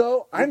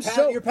so...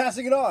 You're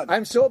passing it on.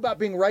 I'm so about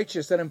being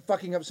righteous that I'm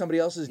fucking up somebody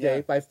else's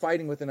day by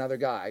fighting with another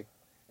guy.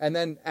 And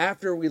then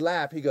after we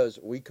laugh, he goes,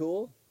 we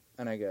cool?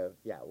 And I go,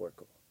 yeah, we're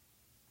cool.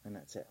 And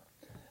that's it.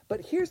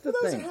 But here's the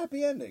thing. That's a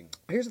happy ending.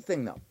 Here's the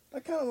thing, though.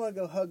 I kind of want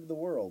to go hug the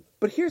world.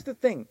 But here's the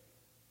thing.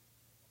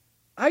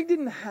 I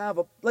didn't have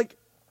a... Like...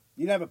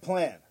 You didn't have a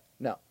plan.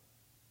 No.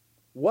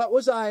 What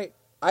was I...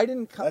 I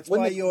didn't come. That's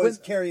why you always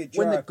carry a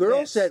jar of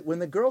piss. When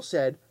the girl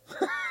said,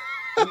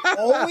 you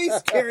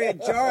always carry a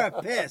jar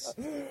of piss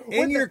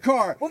in your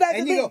car. Well, that's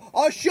and the you thing. go,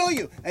 I'll show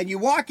you. And you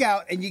walk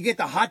out and you get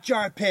the hot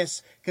jar of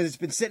piss because it's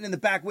been sitting in the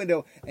back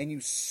window and you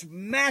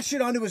smash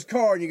it onto his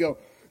car and you go,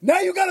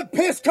 now you got a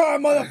piss car,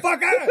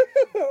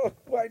 motherfucker.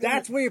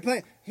 That's where you're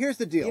playing. Here's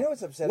the deal. You know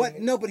what's upsetting me?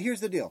 No, but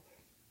here's the deal.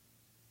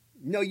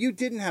 No, you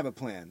didn't have a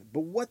plan.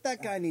 But what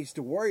that guy needs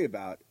to worry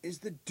about is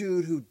the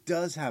dude who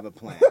does have a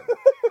plan.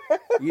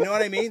 You know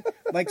what I mean?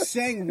 Like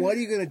saying, what are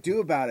you going to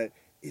do about it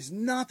is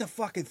not the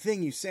fucking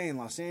thing you say in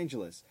Los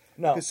Angeles.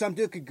 No. Because some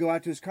dude could go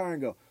out to his car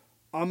and go,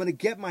 I'm going to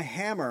get my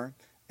hammer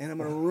and I'm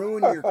going to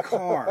ruin your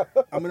car.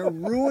 I'm going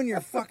to ruin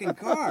your fucking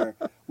car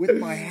with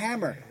my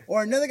hammer.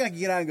 Or another guy could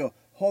get out and go,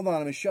 hold on,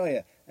 I'm going to show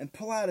you. And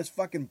pull out his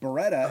fucking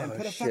Beretta and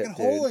put a fucking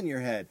hole in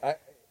your head.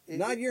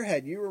 Not your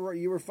head. You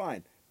were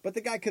fine. But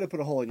the guy could have put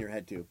a hole in your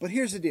head too. But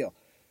here's the deal.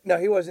 no,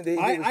 he wasn't.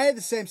 I had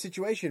the same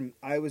situation.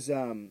 I was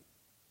at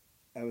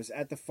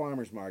the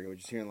farmer's market,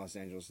 which is here in Los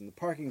Angeles, and the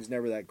parking is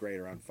never that great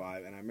around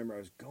 5. And I remember I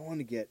was going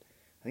to get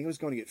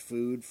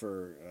food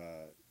for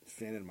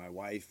Finn and my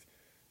wife.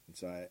 And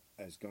so I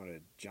was going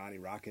to Johnny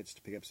Rockets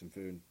to pick up some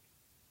food.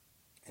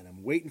 And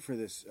I'm waiting for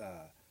this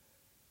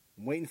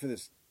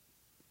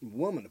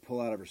woman to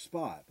pull out of her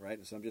spot, right?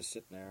 And so I'm just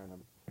sitting there and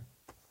I'm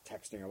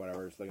texting or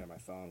whatever, just looking at my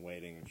phone,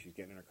 waiting, and she's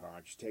getting in her car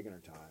and she's taking her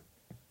time.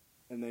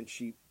 And then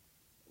she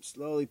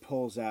slowly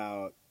pulls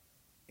out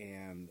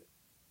and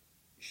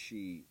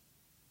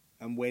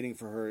I'm waiting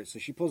for her. So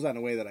she pulls out in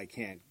a way that I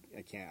can't.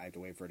 I have to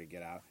wait for her to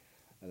get out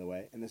of the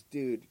way. And this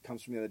dude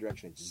comes from the other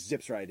direction and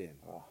zips right in.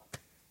 Oh.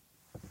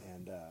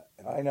 And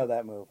I know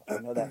that move. I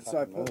know that. So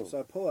I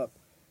pull up,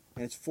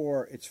 and it's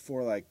for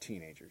like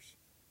teenagers.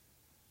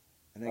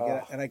 And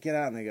I get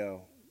out and I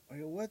go,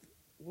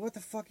 what the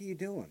fuck are you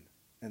doing?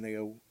 And they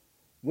go,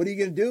 what are you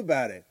gonna do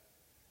about it?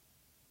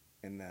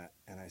 And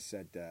I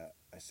said,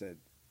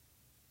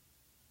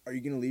 are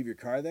you gonna leave your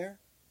car there?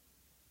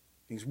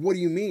 He goes, what do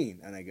you mean?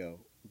 And I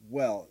go,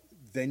 well,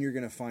 then you're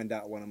going to find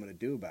out what I'm going to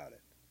do about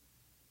it.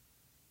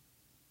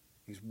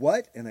 He goes,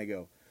 what? And I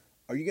go,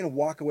 are you going to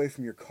walk away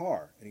from your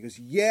car? And he goes,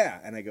 yeah.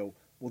 And I go,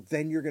 well,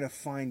 then you're going to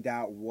find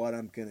out what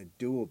I'm going to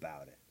do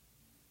about it.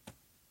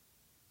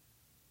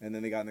 And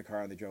then they got in the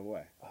car and they drove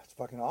away. Oh, it's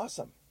fucking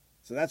awesome.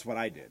 So that's what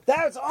I did.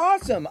 That's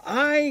awesome.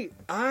 I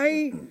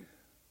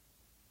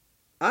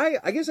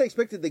guess I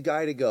expected the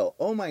guy to go,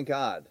 oh my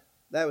God,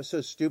 that was so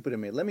stupid of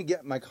me. Let me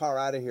get my car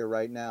out of here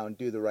right now and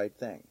do the right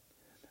thing.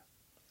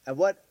 And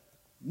what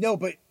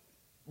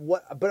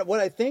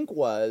I think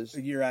was,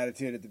 Your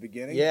attitude at the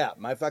beginning? yeah,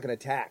 my fucking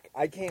attack.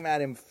 I came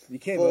at him You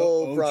came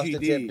full OGD.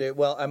 frosted tip douche.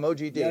 Well, I'm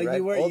OGD, No, right?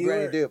 you were- Old you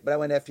Granny were- Duke, but I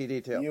went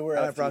FTD too. You were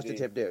I went FTD. frosted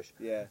tip douche.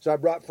 Yeah. So I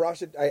brought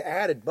frosted. I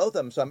added both of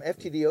them, so I'm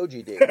FTD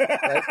OGD.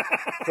 Right?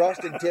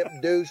 Frosted tip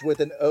douche with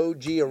an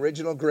OG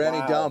original Granny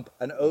Wow. Dump,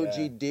 an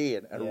OGD, Yeah.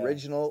 an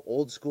original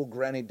old school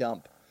Granny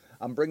Dump.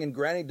 I'm bringing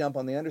Granny Dump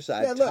on the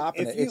underside, Yeah, look,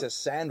 topping if it. you- It's a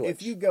sandwich.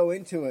 If you go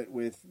into it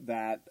with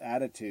that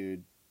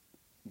attitude,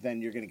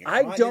 then you're going to get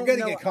I you're don't going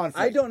to know. get conflict.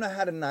 I don't know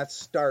how to not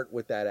start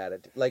with that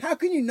attitude. Like, How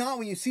can you not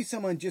when you see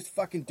someone just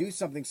fucking do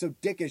something so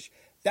dickish?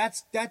 That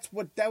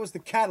was the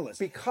catalyst.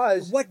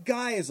 Because- what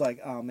guy is like,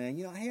 oh man,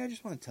 hey, I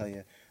just want to tell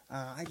you,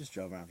 I just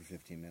drove around for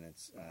 15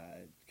 minutes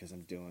because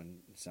I'm doing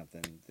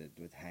something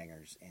with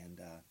hangers, and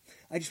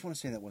I just want to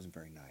say that wasn't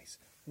very nice.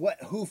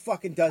 Who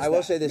fucking does that? I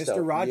will say this Mr.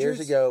 though. Rogers? Years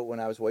ago, when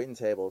I was waiting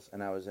tables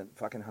and I was in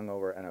fucking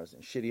hungover and I was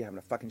having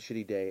a fucking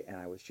shitty day, and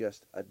I was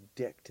just a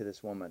dick to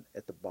this woman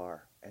at the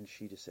bar, and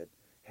she just said,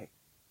 "Hey,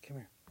 come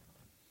here.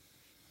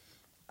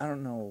 I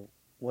don't know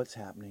what's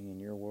happening in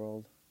your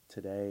world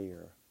today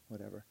or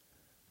whatever,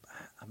 but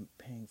I'm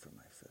paying for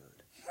my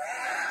food."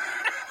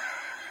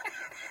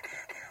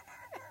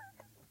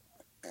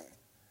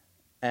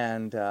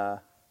 And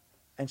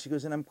she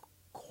goes, "And I'm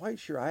quite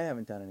sure I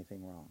haven't done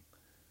anything wrong.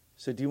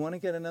 So do you want to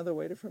get another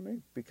waiter for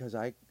me? Because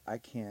I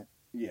can't.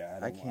 Yeah,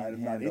 I can't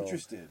I'm not handle."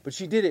 interested. But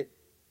she did it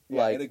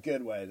Yeah, like in a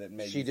good way that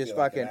made she you just feel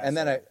like fucking. an And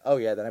then asshole.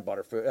 then I bought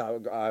her food.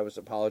 I was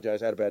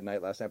apologized. I had a bad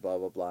night last night. Blah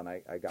blah blah. And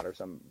I got her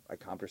I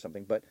comped her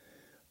something.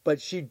 But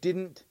she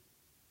didn't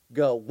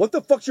go, "What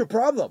the fuck's your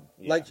problem?"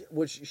 Yeah. Like,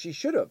 which she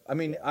should have. I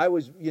mean, I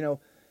was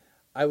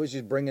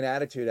just bringing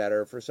attitude at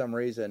her for some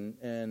reason,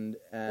 and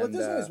Well, it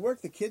doesn't always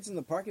work. The kids in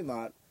the parking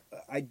lot,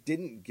 I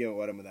didn't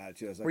go at them with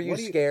attitude. I was like, Were you what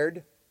do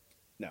scared?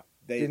 No,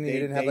 You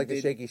didn't have like a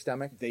shaky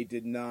stomach? They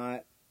did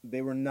not.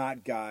 They were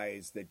not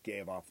guys that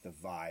gave off the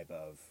vibe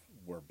of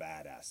we're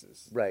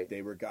badasses. Right.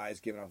 They were guys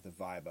giving off the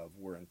vibe of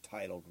we're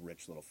entitled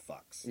rich little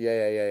fucks.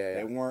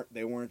 Yeah.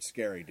 They weren't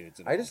scary dudes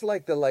at I all. just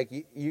like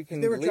you can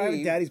They were leave,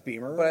 driving Daddy's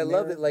Beamer. but I and they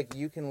love were- that like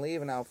you can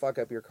leave and I'll fuck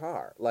up your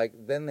car. Like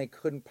then they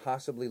couldn't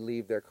possibly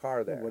leave their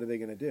car there. What are they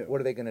going to do?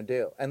 What are they going to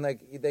do? And like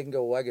they can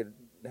go, "Well, I could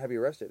have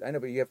you arrested." I know,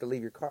 but you have to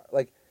leave your car.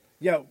 Like,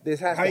 Yo, this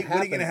has to what are you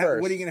happen gonna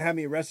first. What are you going to have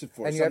me arrested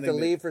for? and you have to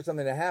Something that- leave for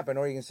something to happen,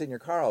 or you can sit in your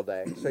car all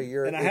day. So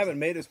you're And I it's- haven't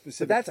made a But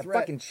specific. that's a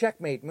threat. fucking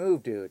checkmate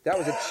move, dude. That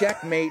was a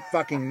checkmate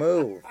fucking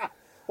move.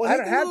 Well, I hate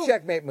don't the have move.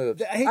 checkmate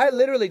moves. I hate I the-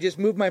 literally just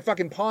moved my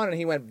fucking pawn and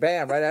he went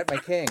bam right at my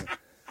king.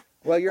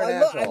 Well, you're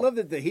an asshole. I love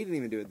that he didn't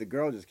even do it. The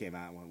girl just came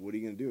out and went, "What are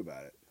you going to do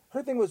about it?"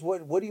 Her thing was,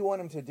 what do you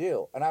want him to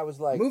do? And I was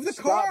like, Move the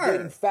stop car."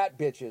 dating fat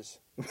bitches.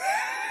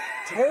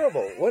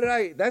 Terrible.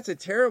 That's a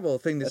terrible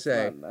thing to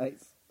say.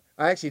 Nice.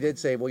 I actually did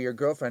say, well, your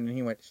girlfriend, and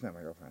he went, "She's not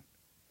my girlfriend."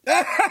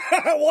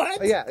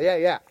 What?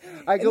 Yeah.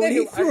 I And then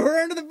he threw I- her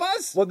under the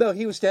bus. Well, no,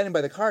 he was standing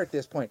by the car at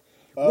this point.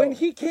 Oh. When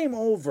he came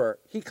over,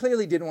 he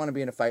clearly didn't want to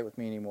be in a fight with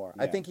me anymore.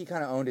 I Yeah. think he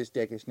kind of owned his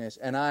dickishness,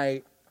 and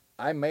I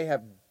may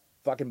have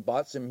fucking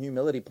bought some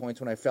humility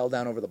points when I fell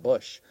down over the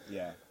bush.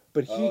 Yeah.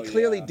 But he Oh,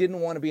 clearly yeah.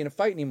 didn't want to be in a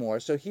fight anymore.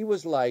 So he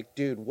was like,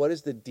 "Dude, what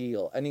is the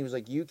deal?" And he was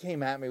like, "You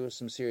came at me with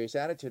some serious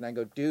attitude." And I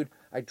go, "Dude,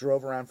 I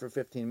drove around for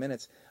 15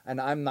 minutes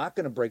and I'm not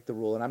going to break the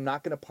rule and I'm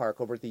not going to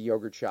park over at the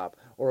yogurt shop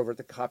or over at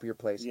the copier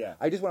place. Yeah.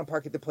 I just want to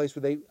park at the place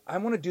where I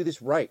want to do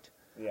this right."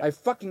 Yeah.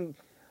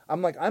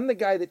 I'm the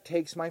guy that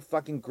takes my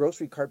fucking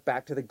grocery cart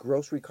back to the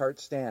grocery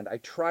cart stand. I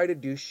try to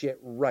do shit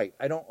right.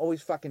 I don't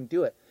always fucking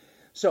do it.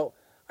 So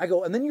I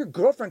go, and then your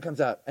girlfriend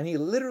comes out, and he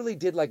literally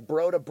did like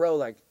bro to bro,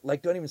 like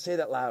don't even say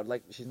that loud,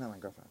 like she's not my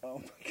girlfriend, Oh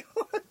my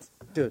god.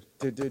 dude,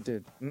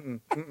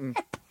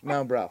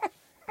 no, bro.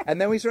 And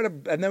then we sort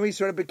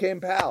of became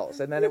pals,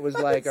 and then it was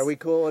like, are we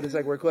cool? And it's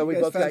like we're cool. And we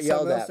You guys both got found yelled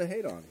something at. else to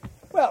hate on.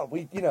 Well,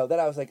 then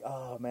I was like,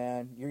 oh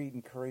man, you're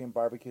eating Korean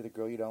barbecue, the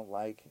girl you don't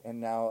like, and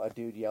now a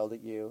dude yelled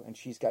at you, and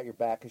she's got your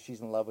back because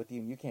she's in love with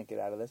you, and you can't get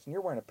out of this, and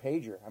you're wearing a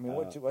pager. I mean,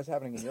 what's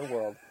happening in your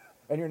world?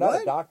 And you're not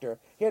What? a doctor.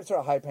 He had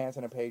sort of high pants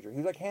and a pager. He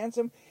was like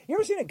handsome. You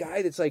ever seen a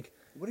guy that's like?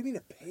 What do you mean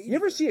a page? You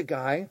ever see a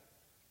guy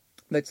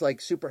that's like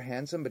super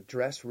handsome but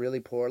dressed really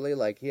poorly?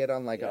 Like he had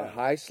on like a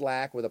high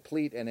slack with a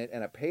pleat in it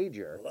and a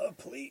pager, love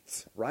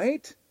pleats?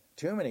 right?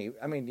 Too many.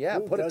 I mean, yeah,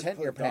 Who put a does tent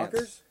in your put pants.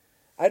 Dockers?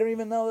 I don't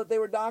even know that they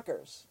were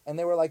Dockers, and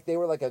they were like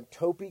a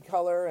taupey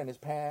color, and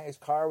his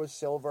car was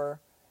silver,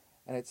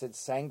 and it said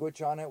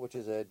Sandwich on it, which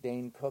is a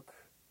Dane Cook.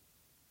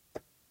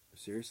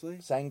 Seriously?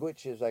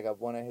 Sandwich is like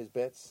one of his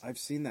bits. I've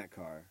seen that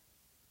car.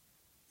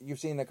 You've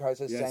seen the car that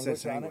says Yeah, it Sandwich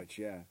says on it. sandwich.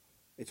 Yeah,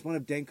 it's one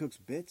of Dan Cook's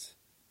bits.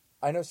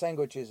 I know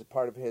Sandwich is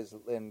part of his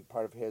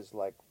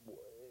like,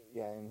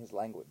 in his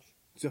language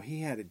So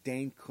he had a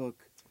Dane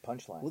Cook.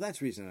 punchline. Well,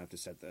 that's reason enough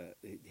to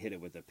hit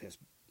it with a piss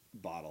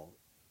bottle.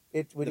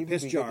 It would the even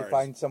piss be good to jars.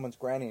 find someone's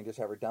granny and just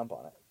have her dump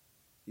on it.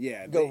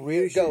 Yeah, Go they-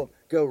 real, you should-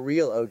 go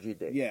real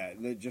OGD. Yeah,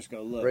 they just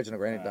go look. Original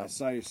granny dump.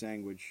 Saw your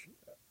sandwich.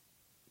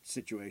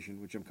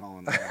 situation, which I'm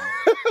calling now.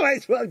 Might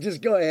as well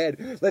just go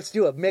ahead. Let's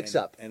do a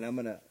mix-up. And I'm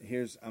gonna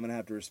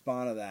have to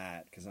respond to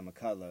that because I'm a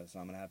cuddler, so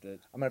I'm gonna have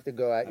to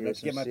go at I'm you. gonna have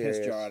to get my serious...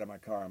 piss jar out of my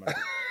car. I'm gonna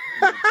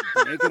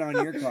break it on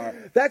your car.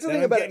 That's the then thing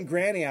I'm about getting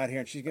Granny out here,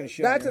 and she's gonna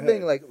show. That's her the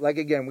thing. hood. Like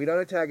again, we don't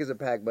attack as a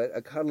pack, but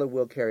a cuddler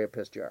will carry a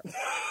piss jar,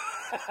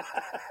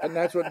 and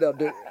that's what they'll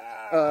do.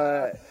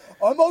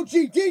 I'm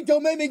OGD.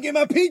 Don't make me get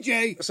my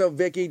PJ. So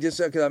Vicky, just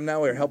because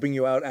now we're helping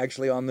you out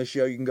actually on the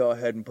show, you can go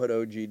ahead and put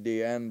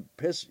OGD and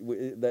piss.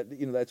 That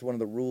that's one of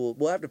the rules.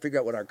 We'll have to figure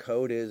out what our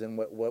code is and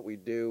what we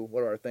do.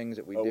 What are our things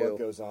that we do? What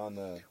goes on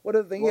the? What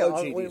are the things? Well,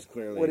 OGD is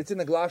clearly. What it's in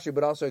the glossary,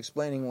 but also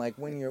explaining like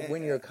when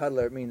you're a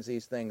cuddler, it means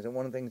these things. And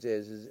one of the things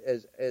is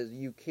as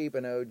you keep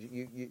an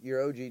your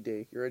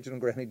OGD, your original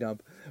granny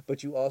dump,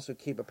 but you also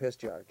keep a piss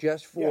jar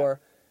just for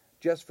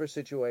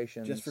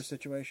situations. Just for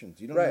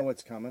situations. You don't Right. know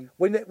what's coming.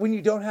 When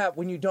you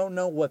don't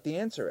know what the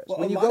answer is. Well,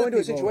 when a you lot go of into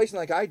a people- situation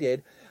like I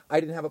did,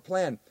 I didn't have a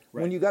plan.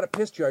 Right. When you got a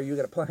piss jar, you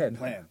got a plan.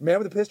 Man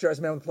with a piss jar is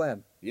a man with a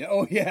plan. Yeah.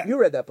 Oh yeah. You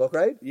read that book,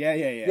 right? Yeah.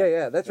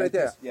 Yeah. That's right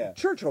there. Yeah.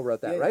 Churchill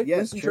wrote that, Yeah, right? yes,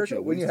 Winston Churchill.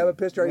 When you Winston. have a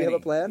piss jar, you have a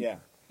Winnie. plan.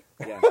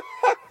 Yeah.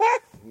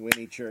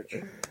 Winnie Church.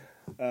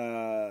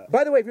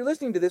 By the way, if you're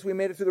listening to this, we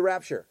made it through the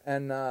rapture,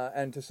 and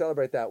to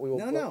celebrate that, we will.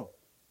 No.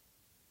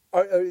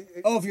 Are,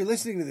 Oh, if you're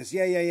listening to this,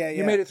 yeah.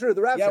 You made it through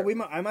the rapture.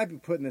 Yeah, I might be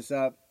putting this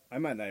up. I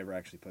might not ever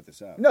actually put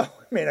this up. No, it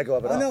may not go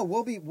up at Oh all. no,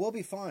 we'll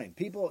be fine.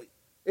 People.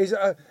 Here's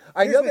what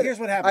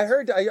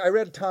happens. I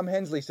read Tom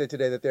Hensley said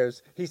today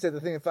that he said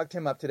the thing that fucked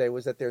him up today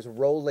was that there's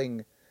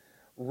rolling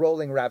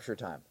rapture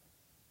time.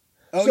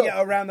 Oh So-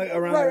 yeah, around the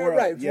world.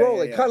 Right. It's Yeah,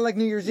 rolling, yeah. kind of like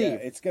New Year's Yeah, Eve.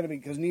 it's gonna be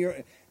because New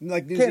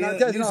Zealand, It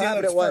doesn't all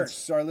happen at once.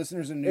 first. So our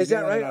listeners in New Is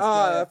that Zealand right? and Oh, I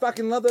Australia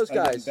fucking love those are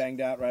getting guys. banged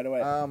out right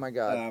away. Oh my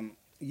god.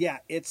 Yeah,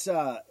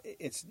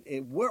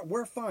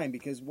 we're fine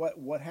because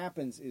what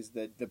happens is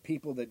that the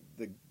people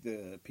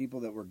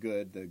that were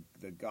good,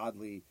 the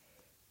godly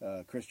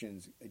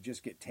Christians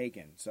just get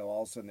taken. So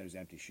all of a sudden there's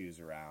empty shoes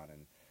around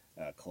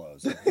and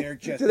clothes. Like, they're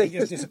just Do they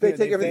just they disappear.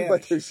 take everything but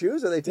vanish. their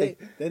shoes, or they take?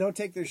 They don't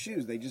take their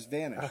shoes. They just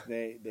vanish.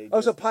 They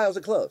Oh, so just, piles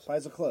of clothes.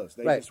 piles of clothes.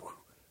 They Right. just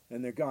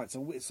and they're gone. So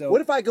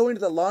What if I go into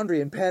the laundry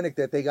and panic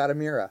that they got a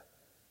Mira?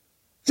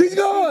 She's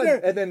gone,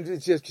 there. and then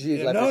it's just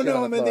she's left her shit no,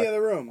 on I'm the in the floor.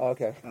 other room.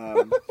 Okay.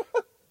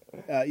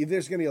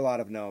 There's going to be a lot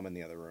of Noam in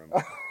the other room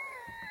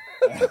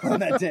on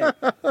that day.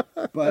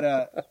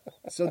 But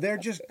so they're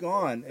just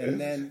gone, and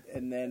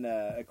then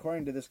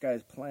according to this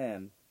guy's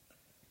plan,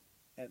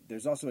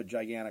 there's also a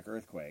gigantic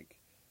earthquake,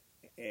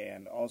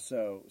 and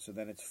also so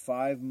then it's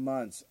 5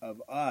 months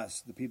of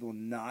us, the people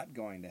not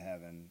going to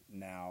heaven,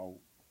 now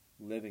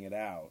living it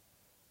out.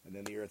 And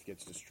then the Earth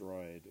gets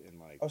destroyed in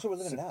so we're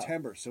living it out.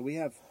 September. So we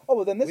have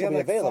Then this we will have be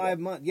like available. 5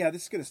 months. Yeah,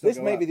 this is going to still This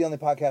go may up. be the only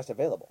podcast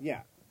available.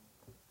 Yeah.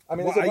 I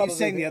mean, Well, this will are you probably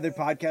saying be- the other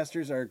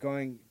podcasters are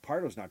going?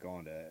 Pardo's not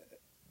going to.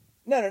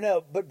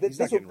 No. But He's this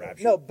not getting will,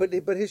 raptured. no,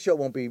 but his show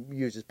won't be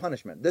used as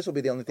punishment. This will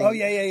be the only thing. Oh,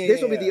 yeah.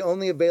 This will be the yeah.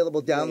 only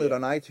available download yeah.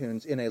 on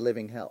iTunes in a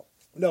living hell.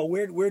 No,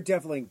 we're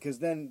definitely because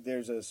then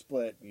there's a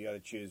split. You got to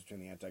choose between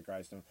the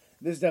Antichrist and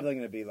this is definitely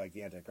going to be like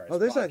the Antichrist. Oh,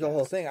 there's like the podcast.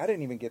 whole thing. I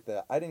didn't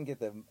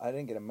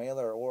get a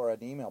mailer or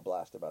an email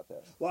blast about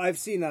this. Well, I've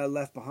seen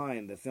Left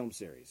Behind, the film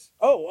series.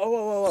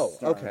 Oh.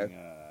 Starring, Okay.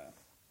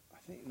 I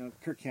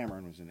think Kirk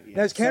Cameron was in it. Yeah.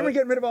 Now is Cameron So-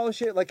 getting rid of all the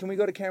shit? Like, can we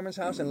go to Cameron's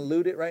house and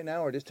loot it right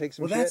now, or just take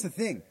some Well, shit? that's the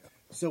thing.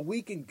 So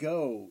we can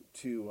go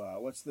to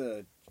what's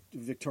the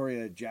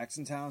Victoria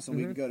Jackson's house, and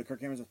we Mm-hmm. can go to Kirk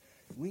Cameron's house.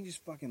 We can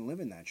just fucking live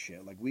in that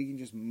shit. Like we can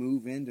just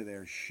move into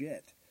their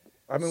shit.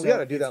 I mean, we So got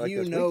to do that if like you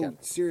this know weekend.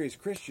 serious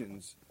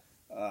Christians,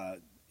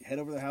 head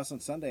over to their house on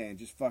Sunday and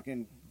just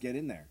fucking get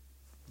in there.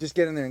 Just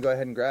get in there and go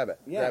ahead and grab it.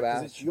 Yeah, grab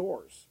because ass. it's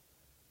yours.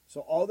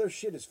 So all their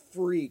shit is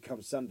free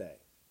come Sunday.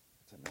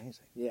 It's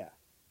amazing. Yeah,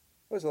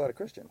 There's a lot of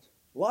Christians.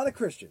 a lot of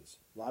Christians,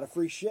 a lot of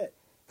free shit.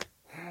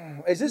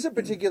 Is this a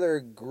particular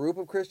group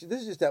of Christians?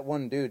 This is just that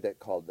one dude that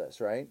called this,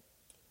 right?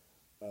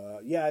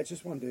 Yeah, it's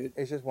just one dude.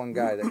 It's just one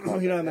guy that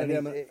called You know, it. I'm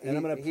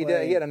gonna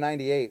play- He had a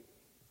 98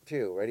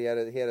 too, right? He had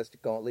us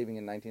leaving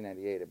in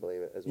 1998, I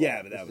believe it as well.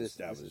 Yeah, but that This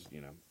was is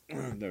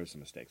there were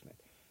some mistakes made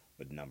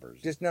with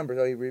numbers. just numbers.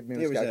 Oh, he It was,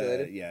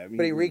 miscalculated. yeah, I mean,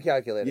 but he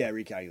recalculated. Yeah,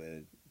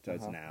 recalculated. So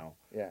it's now.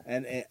 Yeah.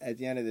 And at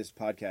the end of this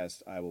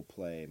podcast, I will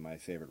play my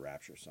favorite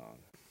Rapture song.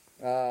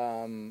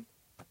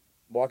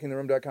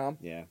 Walkingtheroom.com.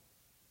 Yeah.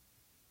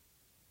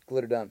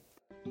 Glitter done.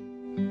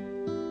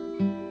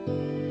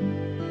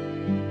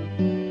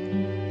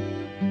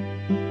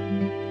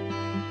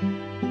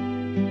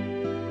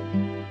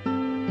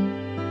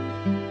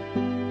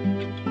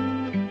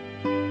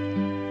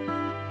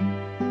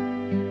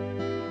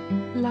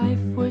 Life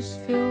was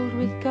filled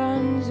with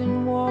guns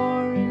and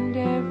war, and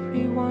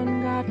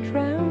everyone got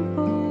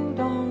trampled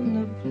on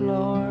the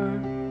floor.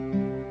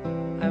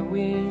 I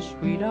wish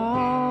we'd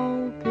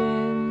all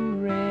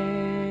been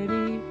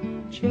ready.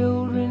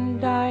 Children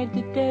died,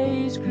 the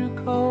days grew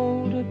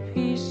cold. A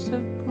piece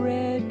of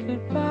bread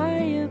could buy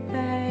a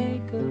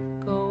bag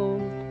of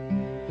gold.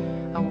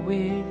 I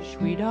wish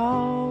we'd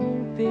all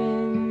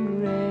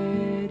been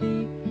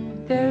ready.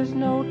 There's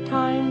no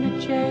time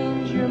to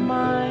change your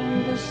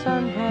mind. The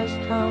sun has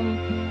come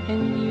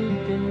and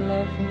you've been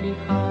left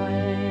behind.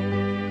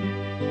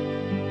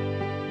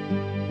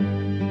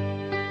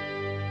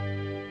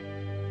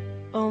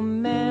 A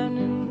man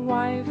and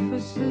wife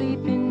asleep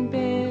in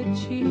bed,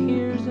 she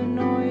hears a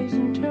noise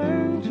and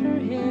turns her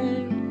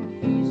head.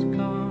 He's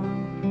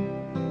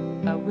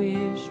gone. I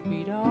wish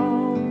we'd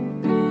all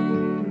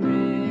been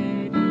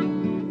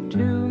ready.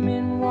 Two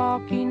men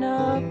walking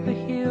up a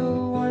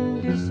hill,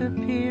 one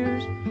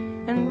disappears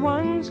and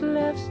one's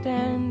left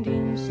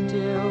standing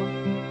still.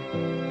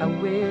 I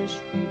wish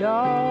we'd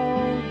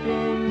all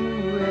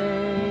been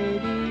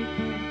ready.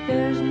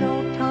 There's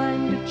no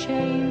time to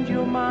change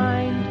your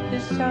mind. The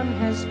sun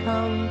has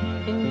come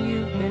and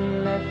you've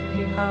been left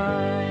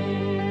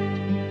behind.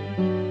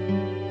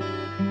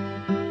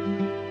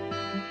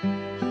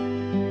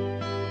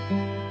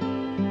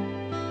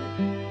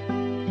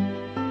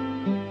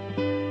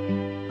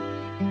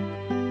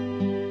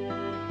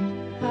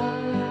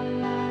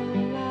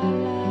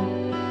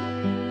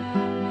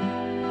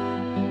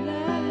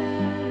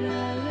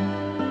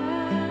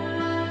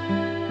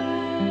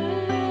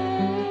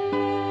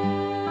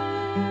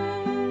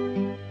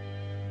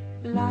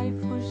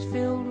 Life was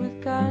filled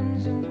with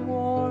guns and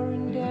war,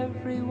 and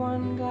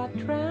everyone got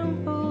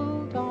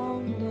trampled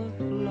on the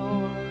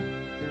floor.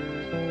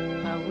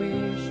 I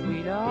wish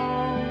we'd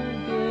all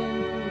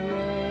been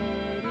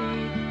ready.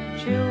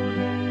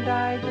 Children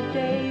died, the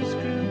days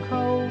grew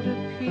cold. A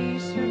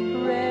piece of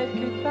bread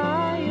could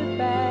buy a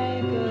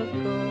bag of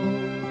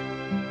gold.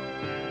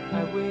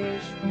 I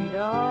wish we'd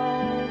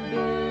all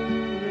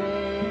been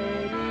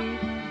ready.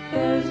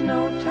 There's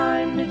no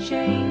time to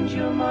change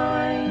your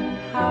mind.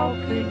 How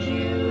could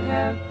you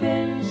have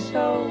been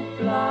so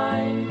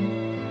blind?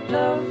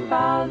 The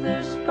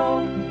Father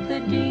spoke, the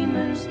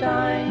demons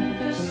died.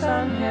 The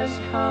sun has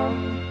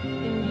come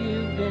and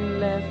you've been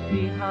left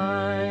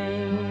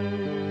behind.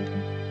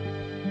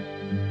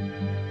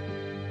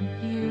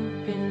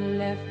 You've been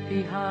left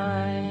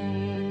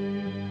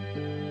behind.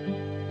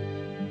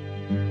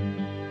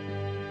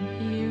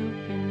 You've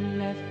been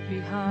left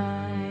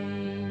behind.